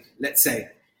vetting, let's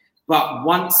say, but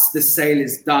once the sale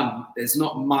is done, there's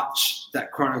not much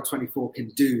that Chrono 24 can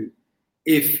do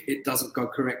if it doesn't go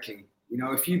correctly. You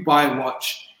know, if you buy a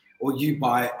watch or you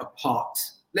buy a part,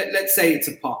 let's say it's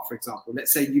a part, for example.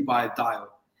 Let's say you buy a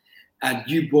dial and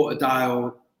you bought a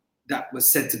dial that was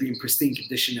said to be in pristine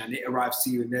condition and it arrives to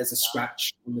you and there's a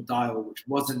scratch on the dial which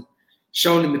wasn't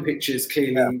shown in the pictures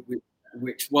clearly,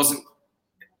 which wasn't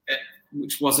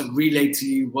relayed to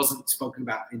you, wasn't spoken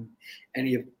about in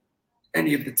any of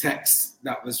the text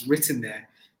that was written there.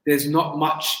 There's not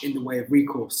much in the way of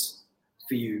recourse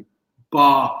for you,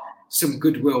 bar some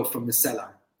goodwill from the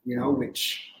seller, you know,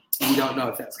 which you don't know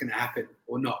if that's going to happen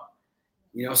or not.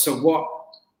 You know, so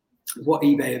what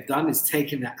eBay have done is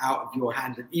taken that out of your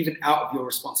hand and even out of your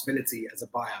responsibility as a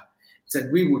buyer.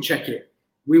 Said, we will check it.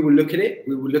 We will look at it.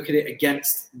 We will look at it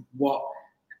against what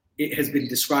it has been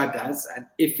described as. And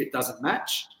if it doesn't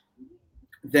match,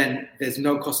 then there's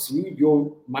no cost to you.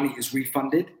 Your money is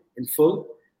refunded in full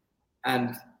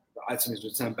and the item is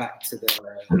returned back to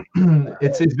the...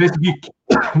 It's basically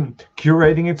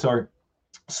curating it. Sorry.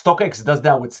 StockX does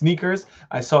that with sneakers.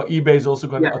 I saw eBay is also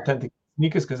going to authenticate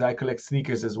sneakers because I collect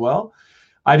sneakers as well.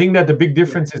 I think that the big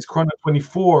difference is Chrono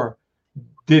 24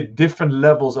 did different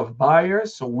levels of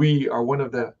buyers. So we're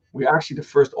actually the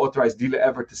first authorized dealer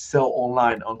ever to sell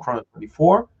online on Chrono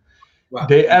 24. Wow.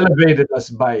 They elevated us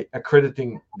by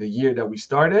accrediting the year that we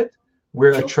started.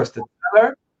 We're a trusted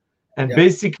seller. And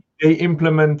basically they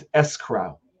implement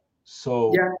escrow.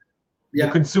 So the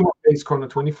consumer pays Chrono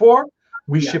 24.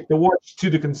 We ship the watch to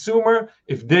the consumer.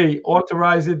 If they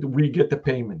authorize it, we get the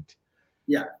payment.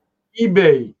 Yeah.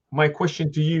 eBay, my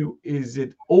question to you, is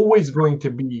it always going to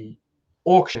be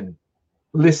auction,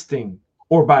 listing,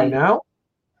 or buy now?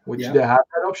 Which they have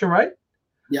that option, right?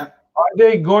 Yeah. Are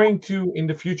they going to, in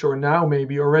the future or now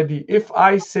maybe already, if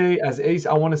I say as Ace,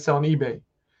 I want to sell on eBay,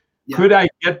 could I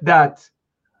get that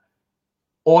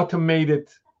automated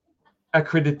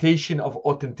accreditation of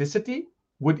authenticity?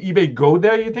 Would eBay go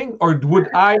there, you think? Or would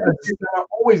I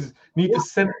always need to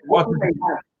send what?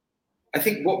 I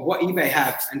think what eBay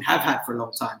have and have had for a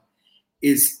long time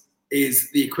is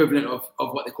the equivalent of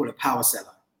what they call a power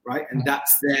seller, right? And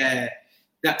that's their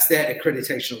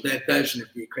accreditation, or their version of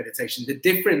the accreditation. The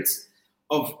difference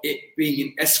of it being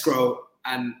in escrow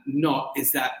and not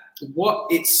is that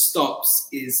what it stops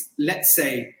is, let's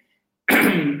say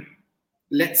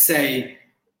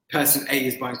person A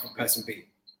is buying from person B.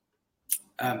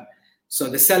 So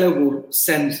the seller will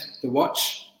send the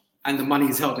watch and the money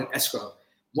is held in escrow.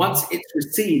 Once it's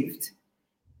received,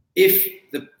 if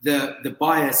the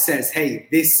buyer says, hey,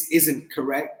 this isn't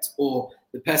correct, or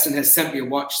the person has sent me a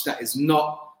watch that is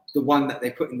not the one that they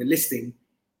put in the listing,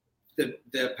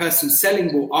 the person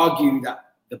selling will argue that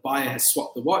the buyer has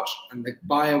swapped the watch, and the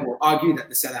buyer will argue that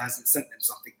the seller hasn't sent them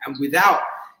something. And without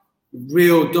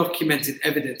real documented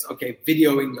evidence, okay,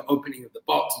 videoing the opening of the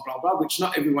box and blah, blah, which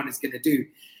not everyone is going to do.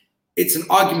 It's an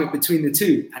argument between the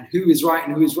two, and who is right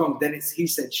and who is wrong. Then it's he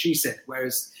said, she said.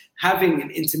 Whereas having an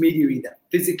intermediary that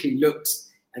physically looks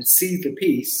and sees the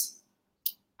piece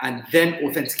and then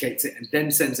authenticates it and then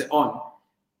sends it on,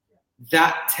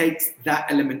 that takes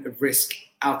that element of risk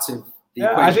out of the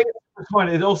equation. I think it's fun.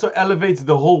 It also elevates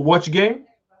the whole watch game.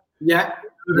 Yeah.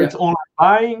 It's online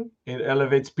buying. It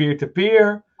elevates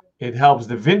peer-to-peer. It helps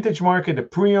the vintage market, the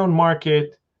pre-owned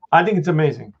market. I think it's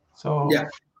amazing. So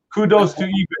kudos to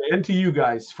eBay and to you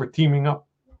guys for teaming up.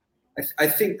 I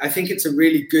think it's a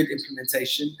really good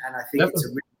implementation, and I think it's a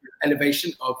really good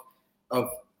elevation of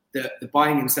the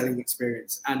buying and selling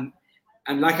experience. And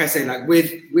like I say, like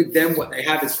with them, what they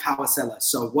have is Power Seller.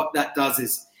 So what that does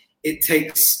is it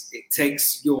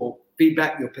takes your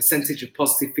feedback, your percentage of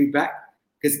positive feedback,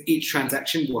 because each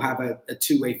transaction will have a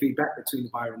two-way feedback between the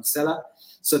buyer and seller.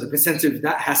 So the percentage of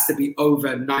that has to be over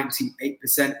 98%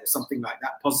 or something like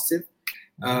that positive.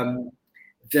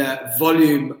 The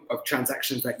volume of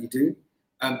transactions that you do,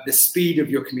 the speed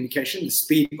of your communication, the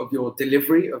speed of your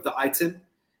delivery of the item.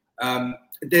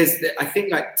 There's, I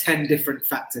think, like 10 different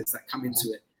factors that come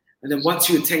into it. And then once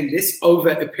you attain this over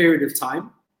a period of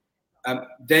time,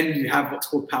 then you have what's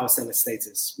called Power Seller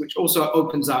status, which also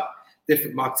opens up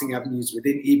different marketing avenues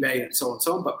within eBay and so on and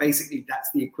so on. But basically,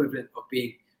 that's the equivalent of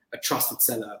being a trusted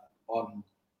seller on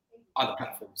other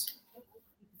platforms.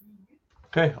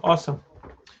 Okay, awesome.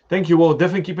 Thank you. We'll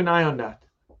definitely keep an eye on that.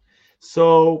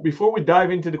 So before we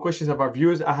dive into the questions of our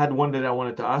viewers, I had one that I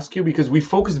wanted to ask you, because we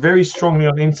focused very strongly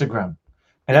on Instagram,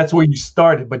 and that's where you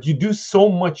started, but you do so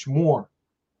much more.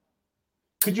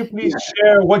 Could you please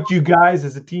share what you guys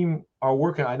as a team are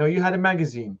working on? I know you had a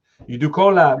magazine, you do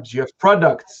collabs, you have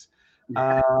products.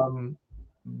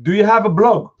 Do you have a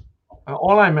blog, an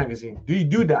online magazine? Do you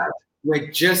do that?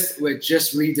 We're just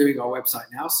redoing our website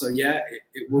now. So yeah,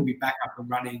 it will be back up and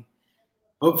running,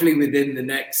 hopefully within the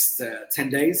next 10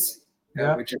 days.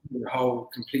 We're just doing a whole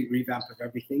complete revamp of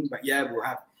everything. But yeah,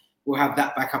 we'll have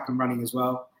that back up and running as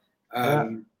well.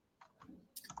 And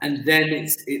then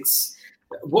it's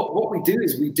what we do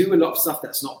is we do a lot of stuff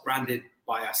that's not branded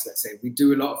by us. Let's say we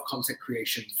do a lot of content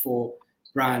creation for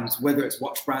brands, whether it's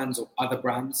watch brands or other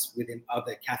brands within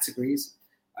other categories,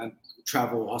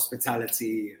 travel,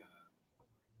 hospitality,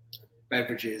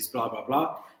 beverages, blah blah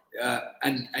blah,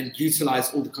 and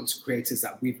utilize all the content creators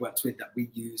that we've worked with, that we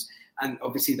use, and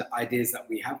obviously the ideas that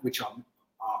we have, which are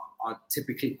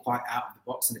typically quite out of the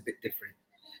box and a bit different.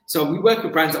 So we work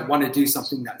with brands that want to do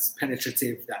something that's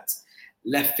penetrative, that's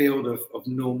left field of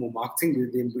normal marketing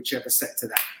within whichever sector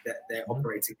that they're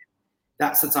operating in.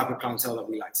 That's the type of clientele that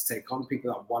we like to take on,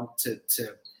 people that want to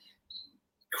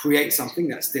create something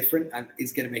that's different and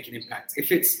is going to make an impact.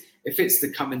 If it's the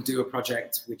come and do a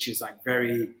project, which is like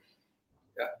very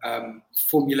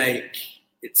formulaic,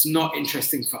 it's not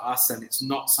interesting for us, and it's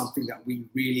not something that we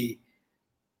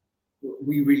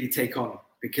really take on,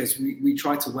 because we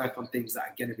try to work on things that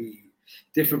are going to be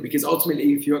different, because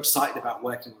ultimately if you're excited about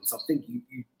working on something,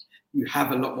 you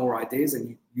have a lot more ideas,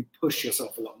 and you push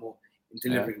yourself a lot more in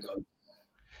delivering those.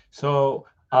 So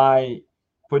I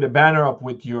put a banner up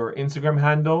with your Instagram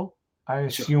handle. I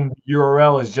assume the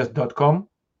URL is just .com.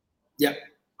 Yep.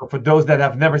 So for those that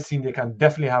have never seen, they can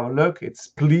definitely have a look. It's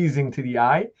pleasing to the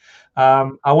eye.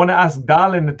 I want to ask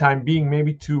Dal in the time being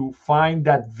maybe to find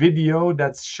that video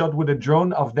that's shot with a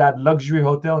drone of that luxury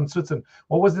hotel in Switzerland.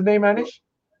 What was the name, Anish?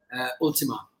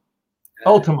 Ultima.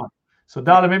 Ultima. So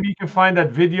Dal, maybe you can find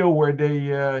that video where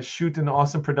they shoot an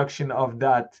awesome production of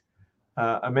that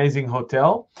amazing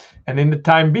hotel. And in the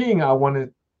time being, I want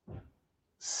to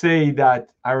say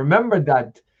that I remember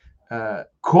that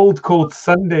cold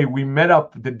Sunday, we met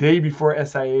up the day before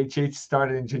SIHH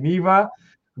started in Geneva.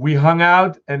 We hung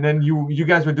out, and then you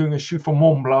guys were doing a shoot for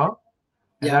Mont Blanc.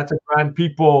 And that's a brand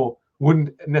people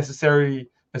wouldn't necessarily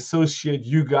associate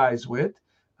you guys with.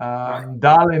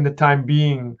 Dal, in the time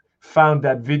being, found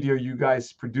that video you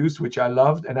guys produced, which I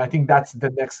loved, and I think that's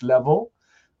the next level.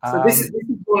 So this is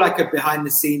more like a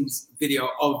behind-the-scenes video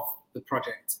of the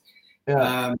project.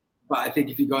 But I think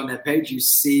if you go on their page, you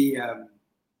see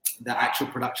the actual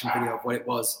production video of what it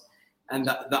was. And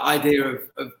the idea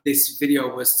of this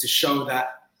video was to show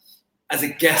that as a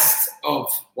guest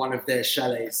of one of their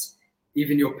chalets,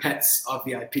 even your pets are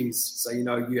VIPs. So,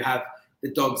 you have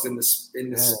the dogs in the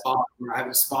spa,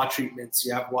 having spa treatments.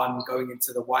 You have one going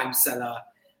into the wine cellar,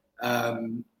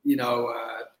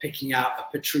 picking out a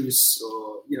Petrus or,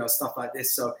 stuff like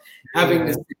this. So having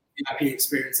this VIP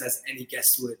experience as any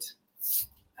guest would.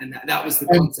 And that was the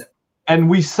concept. And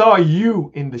we saw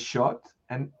you in the shot,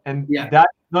 and Yeah.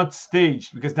 that's not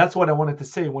staged, because that's what I wanted to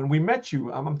say. When we met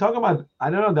you, I'm talking about, I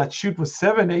don't know, that shoot was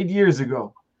 7-8 years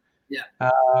ago. Yeah.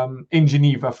 In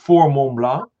Geneva for Mont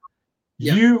Blanc.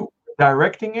 Yeah. You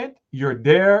directing it, you're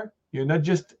there, you're not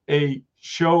just a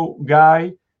show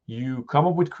guy. You come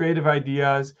up with creative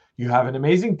ideas. You have an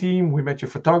amazing team. We met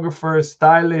your photographer,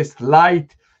 stylist,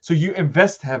 light. So you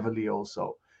invest heavily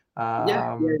also.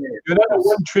 Yeah. You're not a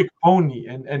one-trick pony,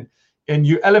 and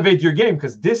you elevate your game,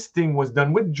 because this thing was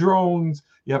done with drones.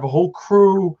 You have a whole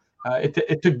crew.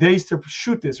 It took days to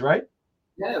shoot this, right?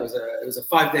 Yeah, it was a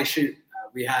 5-day shoot.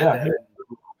 We had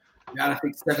I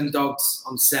think 7 dogs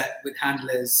on set with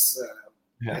handlers.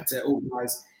 We had to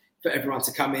organize for everyone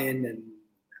to come in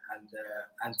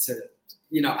and to,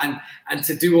 you know, and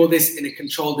to do all this in a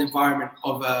controlled environment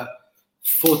of a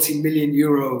 40 million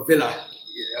euro villa,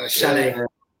 chalet.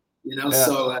 You know,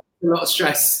 so a lot of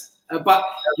stress, but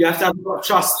you have to have a lot of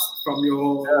trust from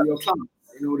your clients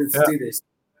in order to do this.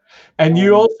 And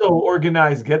you also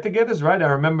organize get-togethers, right? I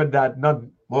remember that.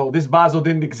 This Basel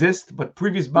didn't exist, but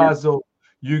previous Basel,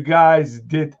 you guys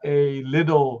did a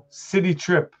little city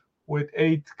trip with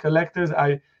 8 collectors.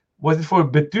 Was it for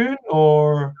Bethune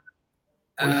or?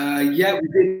 We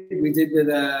did with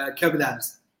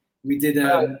Kerbadams. We did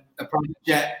a private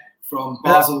jet from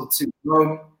Basel to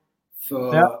Rome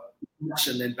for lunch,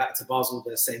 and then back to Basel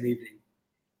the same evening.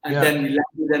 And then we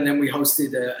landed, and then we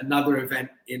hosted another event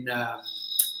in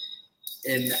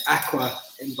Aqua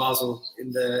in Basel,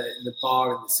 in the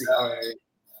bar in the cigar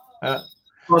area.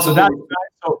 So that's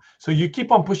right. So you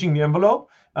keep on pushing the envelope.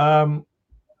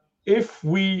 If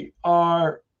we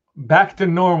are back to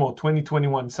normal,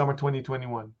 2021, summer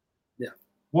 2021,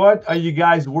 what are you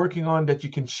guys working on that you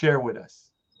can share with us?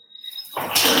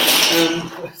 Sorry,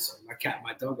 my cat and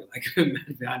my dog are like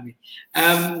behind me.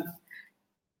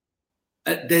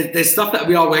 There's stuff that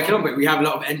we are working on, but we have a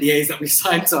lot of NDAs that we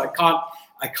signed, so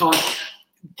I can't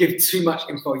give too much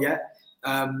info yet.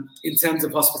 In terms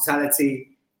of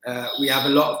hospitality, we have a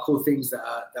lot of cool things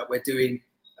that we're doing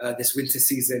this winter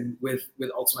season with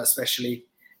Ultima, especially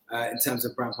in terms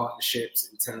of brand partnerships,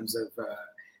 in terms of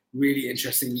really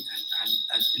interesting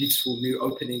and beautiful new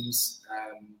openings,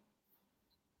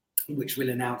 which we'll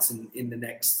announce in the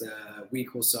next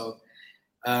week or so.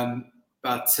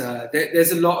 But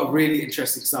there's a lot of really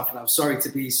interesting stuff, and I'm sorry to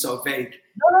be so vague.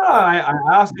 No, I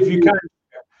asked if you can.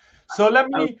 So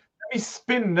let's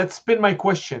spin my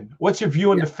question. What's your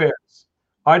view on the fairs?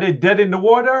 Are they dead in the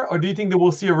water, or do you think that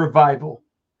we'll see a revival?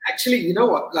 Actually, you know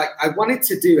what? Like, I wanted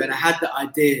to do, and I had the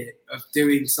idea of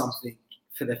doing something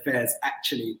for the fairs,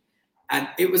 actually. And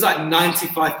it was like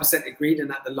 95% agreed,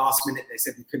 and at the last minute they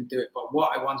said we couldn't do it. But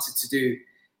what I wanted to do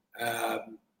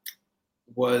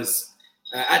was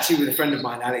actually with a friend of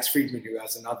mine, Alex Friedman, who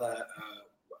has another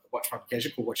watch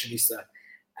publication called Watchanista.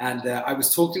 And I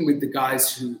was talking with the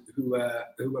guys who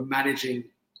were managing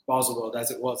Baselworld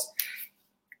as it was.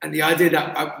 And the idea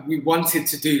that we wanted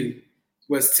to do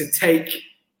was to take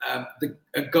a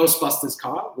Ghostbusters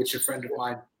car, which a friend of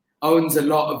mine owns a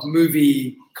lot of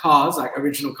movie cars, like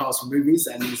original cars from movies,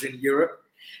 and he's in Europe.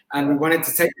 And we wanted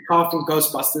to take the car from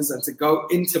Ghostbusters and to go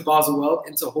into Baselworld,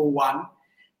 into Hall 1,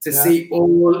 to see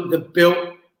all the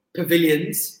built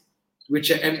pavilions,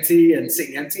 which are empty and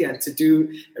sitting empty, and to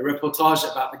do a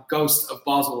reportage about the ghost of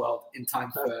Baselworld in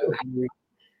time for Halloween.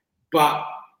 But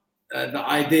the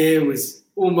idea was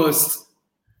almost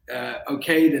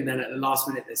okayed, and then at the last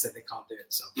minute they said they can't do it.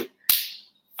 So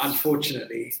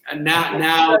unfortunately, and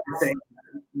now I think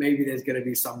maybe there's going to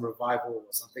be some revival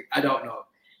or something. I don't know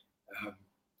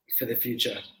for the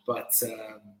future, but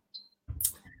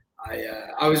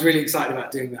I was really excited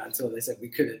about doing that until they said we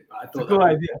couldn't. But I thought it's a cool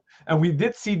idea. And we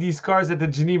did see these cars at the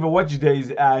Geneva Watch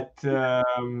Days at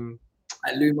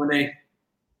Louis Monet.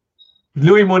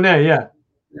 Louis Monet, yeah.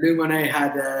 Louis Monet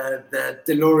had the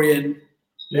DeLorean.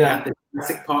 Yeah. The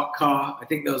Jurassic Park car. I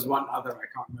think there was one other. I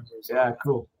can't remember. Yeah,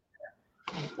 cool.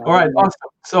 All right, awesome.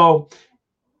 So,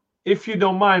 if you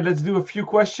don't mind, let's do a few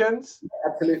questions. Yeah,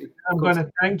 absolutely. I'm going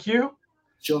to thank you.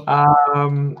 Sure.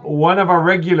 One of our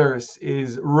regulars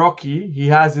is Rocky. He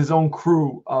has his own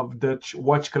crew of Dutch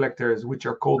watch collectors, which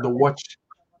are called the Watch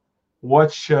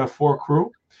 4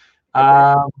 crew.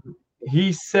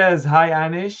 He says, "Hi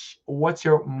Anish, what's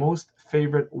your most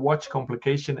favorite watch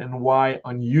complication and why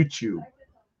on YouTube?"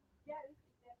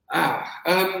 My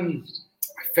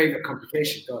favorite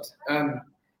complication, God.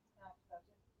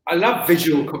 I love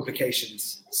visual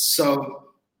complications. So,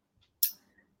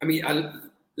 I mean,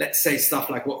 let's say stuff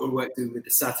like what Urwerk did with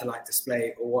the satellite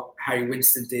display, or what Harry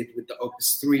Winston did with the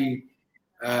Opus 3.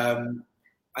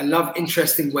 I love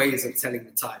interesting ways of telling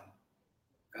the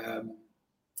time.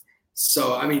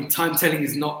 So, I mean, time telling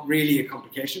is not really a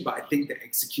complication, but I think the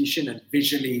execution and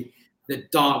visually the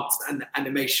dance and the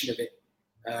animation of it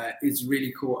is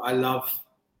really cool. I love,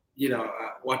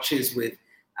 watches with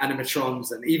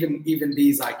animatrons and even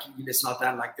these like Ulysse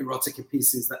Nardin, like erotica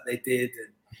pieces that they did,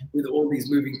 and with all these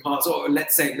moving parts. Or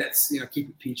let's keep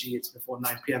it PG. It's before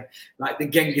 9 p.m. Like the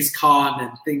Genghis Khan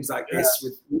and things like this,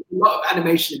 with a lot of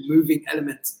animation and moving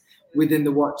elements within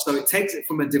the watch. So it takes it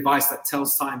from a device that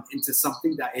tells time into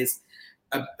something that is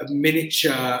a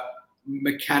miniature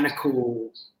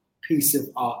mechanical piece of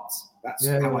art. That's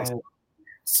how I see it.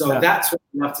 So that's what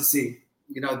I love to see.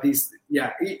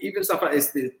 Even stuff like this,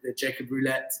 the Jacob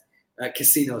Roulette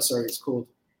Casino, it's called,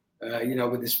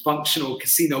 with this functional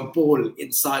casino ball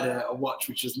inside a watch,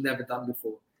 which was never done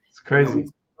before. It's crazy.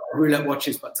 Roulette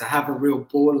watches, but to have a real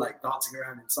ball like dancing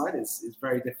around inside is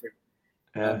very different.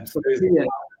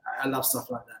 I love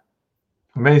stuff like that.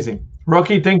 Amazing.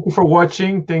 Rocky, thank you for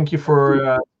watching. Thank you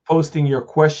for posting your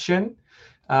question.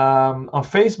 On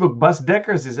Facebook, Bus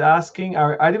Deckers is asking,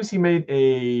 our IWC made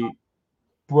a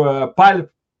pilot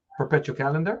perpetual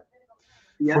calendar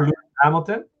for Lewis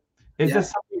Hamilton. Is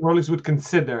this something Rolex would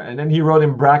consider? And then he wrote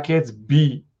in brackets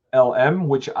BLM,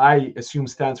 which I assume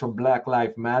stands for Black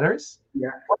Lives Matters. Yeah.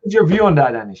 What is your view on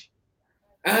that, Anish?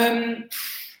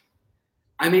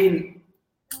 I mean,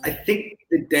 I think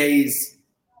the days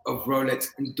of Rolex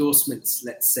endorsements,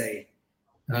 let's say,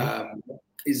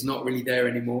 is not really there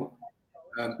anymore,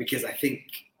 because I think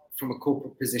from a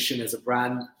corporate position as a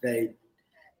brand,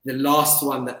 the last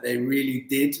one that they really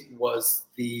did was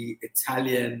the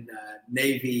Italian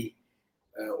Navy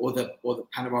or the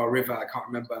Panama River. I can't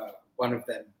remember one of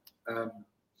them,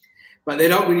 but they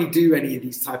don't really do any of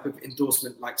these type of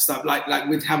endorsement like stuff. Like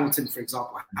with Hamilton, for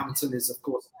example. Hamilton is of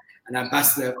course an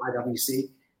ambassador of IWC.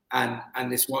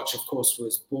 And this watch, of course,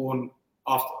 was born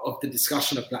of the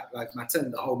discussion of Black Lives Matter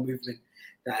and the whole movement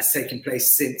that has taken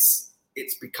place since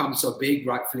it's become so big,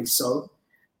 rightfully so.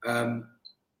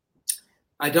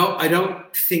 I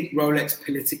don't think Rolex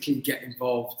politically get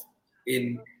involved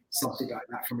in something like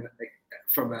that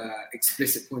from an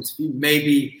explicit point of view.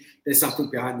 Maybe there's something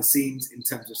behind the scenes in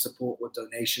terms of support or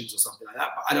donations or something like that,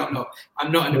 but I don't know.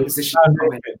 I'm not in a position to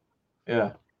comment.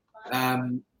 Yeah.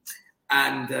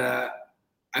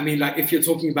 I mean, like if you're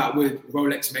talking about would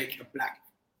Rolex make a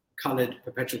black-colored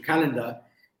perpetual calendar,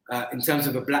 in terms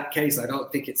of a black case, I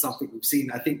don't think it's something we've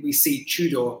seen. I think we see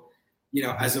Tudor,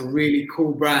 as a really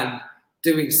cool brand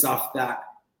doing stuff that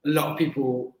a lot of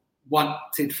people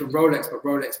wanted from Rolex, but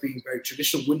Rolex being very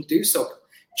traditional wouldn't do so.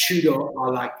 Tudor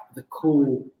are like the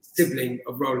cool sibling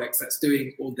of Rolex that's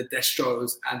doing all the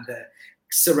Destros and the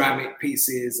ceramic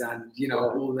pieces and,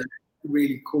 all the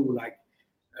really cool like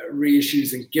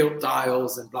reissues and gilt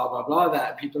dials and blah blah blah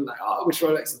that people are like, I wish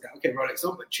Rolex did that. Okay, Rolex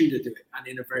not, but Tudor do it, and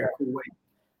in a very cool way.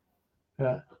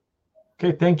 Yeah.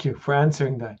 Okay, thank you for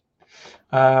answering that.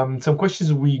 Some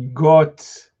questions we got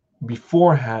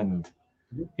beforehand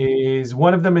is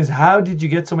one of them is how did you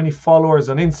get so many followers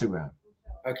on Instagram?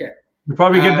 Okay. You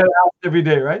probably get that asked every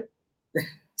day, right?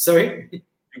 Sorry? You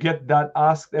get that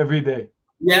asked every day.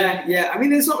 Yeah. I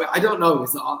mean, I don't know.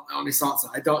 It's the honest answer.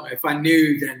 I don't know. If I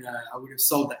knew, then I would have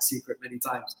sold that secret many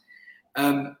times.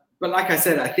 But like I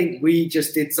said, I think we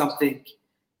just did something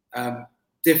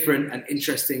different and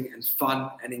interesting and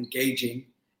fun and engaging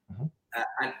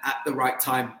and at the right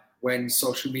time when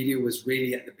social media was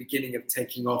really at the beginning of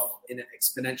taking off in an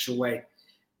exponential way.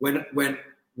 When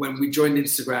we joined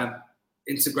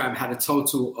Instagram had a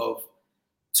total of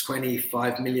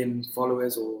 25 million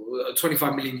followers or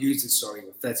 25 million users, or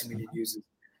 30 million users.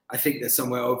 I think there's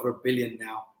somewhere over 1 billion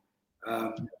now.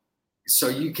 So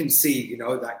you can see,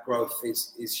 that growth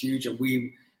is huge, and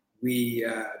we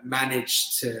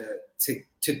managed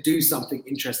to do something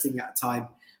interesting at a time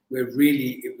where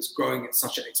really it was growing at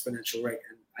such an exponential rate,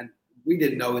 and we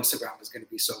didn't know Instagram was going to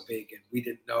be so big, and we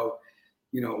didn't know,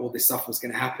 all this stuff was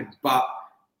going to happen. But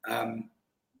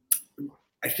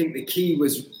I think the key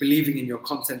was believing in your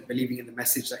content, believing in the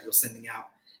message that you're sending out,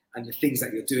 and the things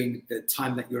that you're doing, the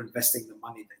time that you're investing, the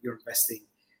money that you're investing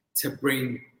to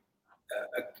bring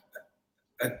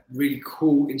a really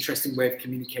cool, interesting way of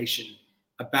communication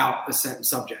about a certain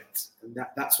subject. And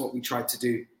that's what we tried to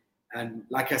do. And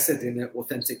like I said, in an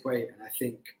authentic way. And I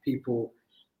think people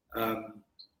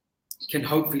can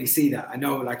hopefully see that. I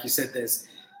know, like you said, there's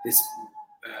this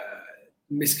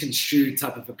misconstrued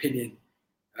type of opinion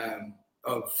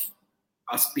of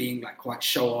us being like quite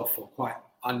show off or quite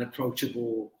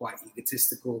unapproachable, quite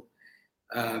egotistical.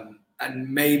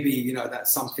 And maybe,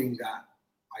 that's something that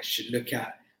I should look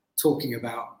at talking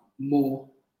about more.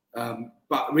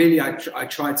 But really, I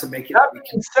try to make it. That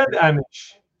being said,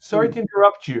 Anish, sorry to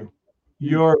interrupt you.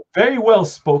 You're very well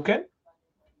spoken.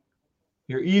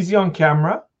 You're easy on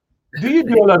camera. Do you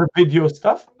do a lot of video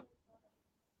stuff?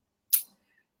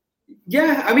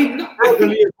 Yeah, I mean,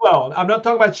 as well. I'm not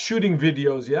talking about shooting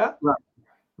videos, yeah? Right.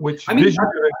 Which I mean, visual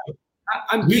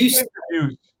I'm used to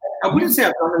interviews. I wouldn't say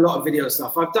I've done a lot of video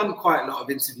stuff. I've done quite a lot of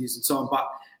interviews and so on, but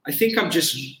I think I'm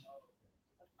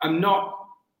not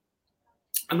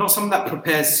someone that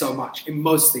prepares so much in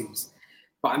most things,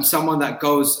 but I'm someone that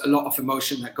goes a lot off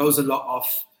emotion, that goes a lot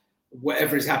off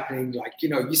whatever is happening. Like,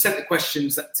 you sent the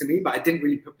questions to me, but I didn't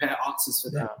really prepare answers for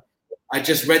them. Yeah. I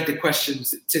just read the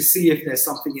questions to see if there's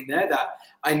something in there that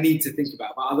I need to think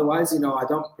about. But otherwise, I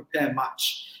don't prepare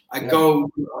much. I go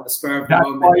on the spur of the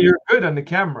moment. That's why you're good on the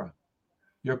camera.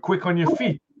 You're quick on your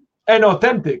feet and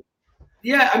authentic.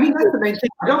 Yeah, I mean, that's the main thing.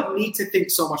 I don't need to think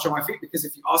so much on my feet, because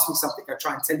if you ask me something, I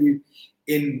try and tell you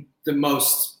in the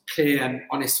most clear and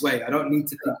honest way. I don't need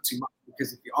to think too much,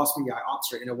 because if you ask me, I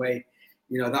answer it in a way,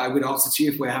 that I would answer to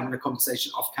you if we're having a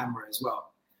conversation off camera as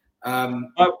well.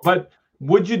 But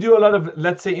would you do a lot of,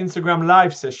 let's say, Instagram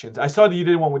live sessions? I saw that you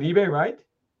did one with eBay, right?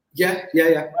 Yeah.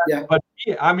 But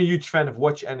I'm a huge fan of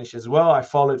Watch Anish as well. I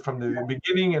followed it from the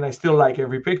beginning, and I still like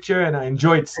every picture, and I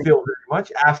enjoy it still very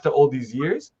much after all these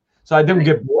years. So I didn't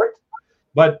get bored.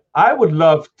 But I would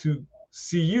love to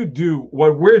see you do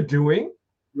what we're doing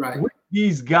with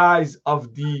these guys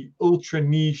of the ultra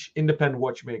niche independent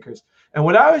watchmakers. And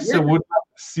what I also would love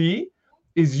to see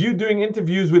is you doing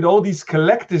interviews with all these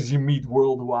collectors you meet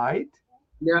worldwide.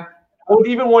 Yeah. I would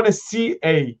even want to see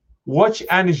a Watch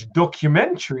Anish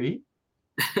documentary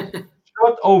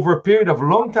shot over a period of a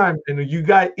long time, and you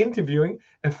guys interviewing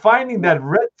and finding that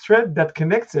red thread that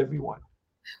connects everyone.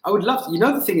 I would love to,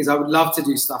 the thing is, I would love to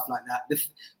do stuff like that.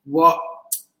 What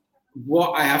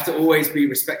I have to always be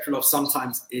respectful of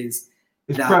sometimes is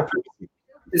that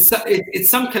it's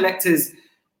some collectors,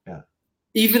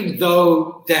 even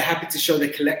though they're happy to show their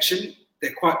collection,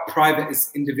 they're quite private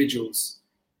as individuals,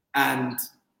 and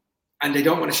they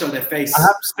don't want to show their face. I have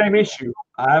the same issue.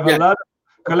 I have a lot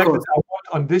of collectors I want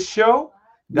on this show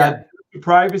that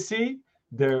privacy.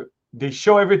 They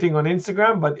show everything on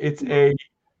Instagram, but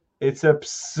it's a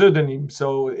pseudonym,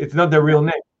 so it's not their real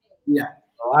name. Yeah,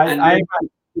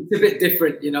 it's a bit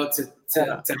different, to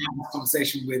have a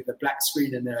conversation with a black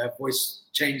screen and a voice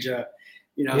changer,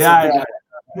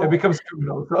 it becomes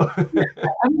criminal. So.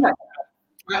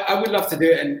 I would love to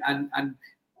do it, and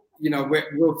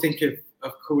we'll think of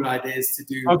cool ideas to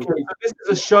do. Okay, so this is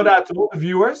a shout out to all the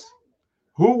viewers.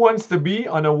 Who wants to be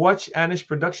on a Watch Anish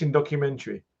production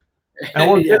documentary?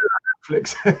 And we'll get it on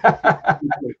Netflix.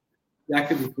 That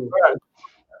could be cool. Right.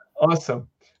 Awesome.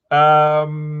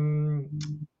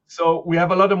 So we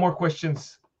have a lot of more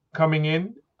questions coming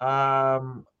in.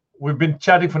 We've been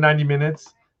chatting for 90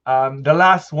 minutes. The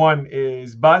last one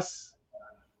is Bas.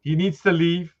 He needs to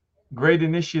leave. Great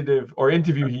initiative or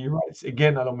interview, he writes.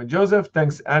 Again, Aloma Joseph.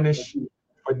 Thanks, Anish,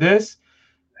 for this.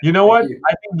 You know what? I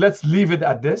think let's leave it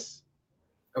at this.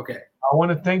 Okay. I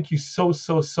want to thank you so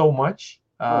much.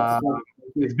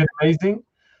 It's been amazing.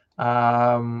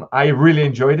 I really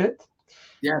enjoyed it.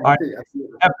 Yeah, our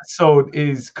episode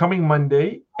is coming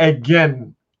Monday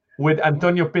again with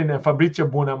Antonio Pin and Fabrizio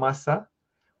Bonamassa.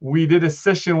 We did a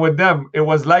session with them. It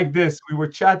was like this. We were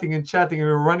chatting and we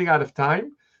were running out of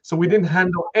time. So we didn't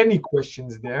handle any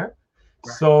questions there.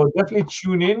 Right. So definitely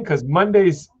tune in, because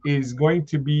Mondays is going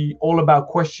to be all about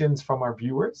questions from our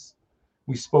viewers.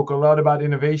 We spoke a lot about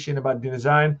innovation, about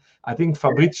design. I think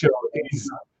Fabrizio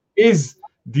is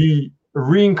the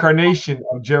reincarnation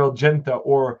of Gerald Genta,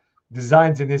 or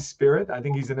designs in his spirit. I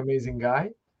think he's an amazing guy.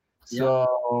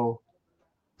 So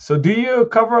do you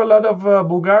cover a lot of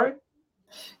Bulgari?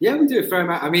 Yeah, we do a fair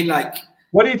amount. I mean, like,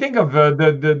 what do you think of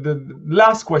the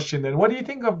last question then? What do you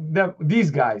think of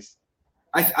these guys?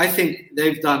 I think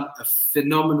they've done a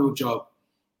phenomenal job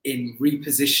in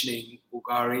repositioning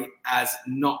Bulgari as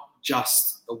not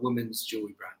just a women's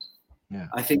jewelry brand. Yeah.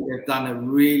 I think they've done a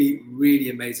really, really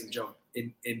amazing job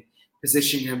in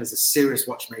positioning them as a serious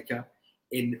watchmaker,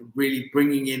 in really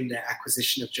bringing in their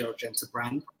acquisition of Gerald Genta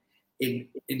brand, in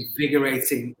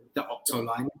invigorating the Octo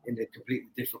line in a completely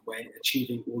different way,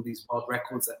 achieving all these world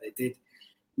records that they did,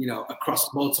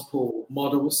 across multiple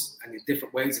models and in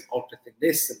different ways, of ultra thin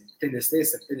this and thin as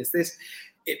this and thin as this,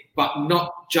 but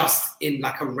not just in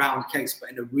like a round case,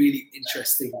 but in a really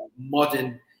interesting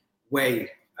modern way,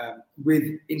 with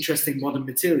interesting modern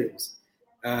materials.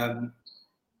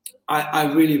 I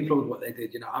really applaud what they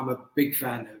did. I'm a big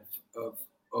fan of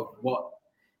what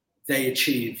they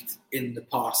achieved in the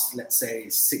past, let's say,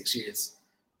 6 years.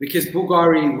 Because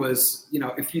Bulgari was,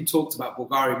 if you talked about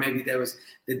Bulgari, maybe there was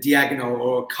the Diagonal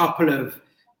or a couple of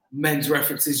men's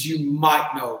references you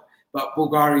might know. But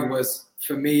Bulgari was,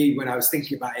 for me, when I was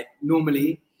thinking about it,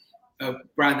 normally a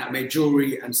brand that made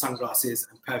jewelry and sunglasses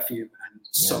and perfume and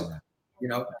soap. You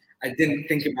know, I didn't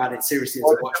think about it seriously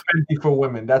as a watch. For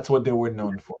women, that's what they were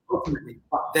known for. Ultimately,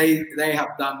 but they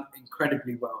have done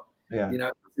incredibly well. Yeah, you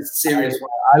know, it's serious.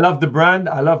 I love the brand.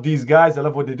 I love these guys. I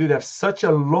love what they do. They have such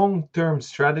a long-term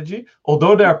strategy.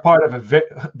 Although they are part of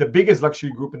the biggest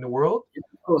luxury group in the world,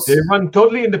 of course. They run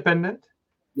totally independent.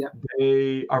 Yeah,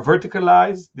 they are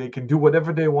verticalized. They can do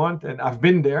whatever they want. And I've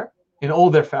been there in all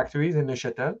their factories in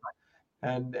Neuchâtel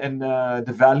and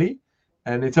the Valley,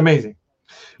 and it's amazing.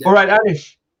 Yeah. All right,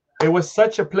 Anish, it was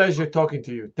such a pleasure talking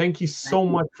to you. Thank you so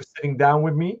much for sitting down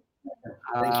with me.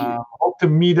 Thank you. Hope to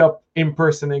meet up in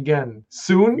person again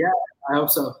soon. Yeah, I hope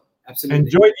so. Absolutely.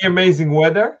 Enjoy the amazing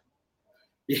weather.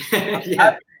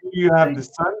 Yeah. You have the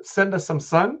sun. Send us some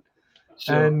sun.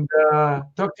 Sure. And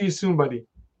talk to you soon, buddy.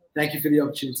 Thank you for the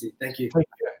opportunity. Thank you. Take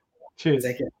care. Cheers.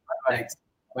 Take care. Thanks.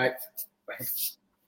 Bye. Bye.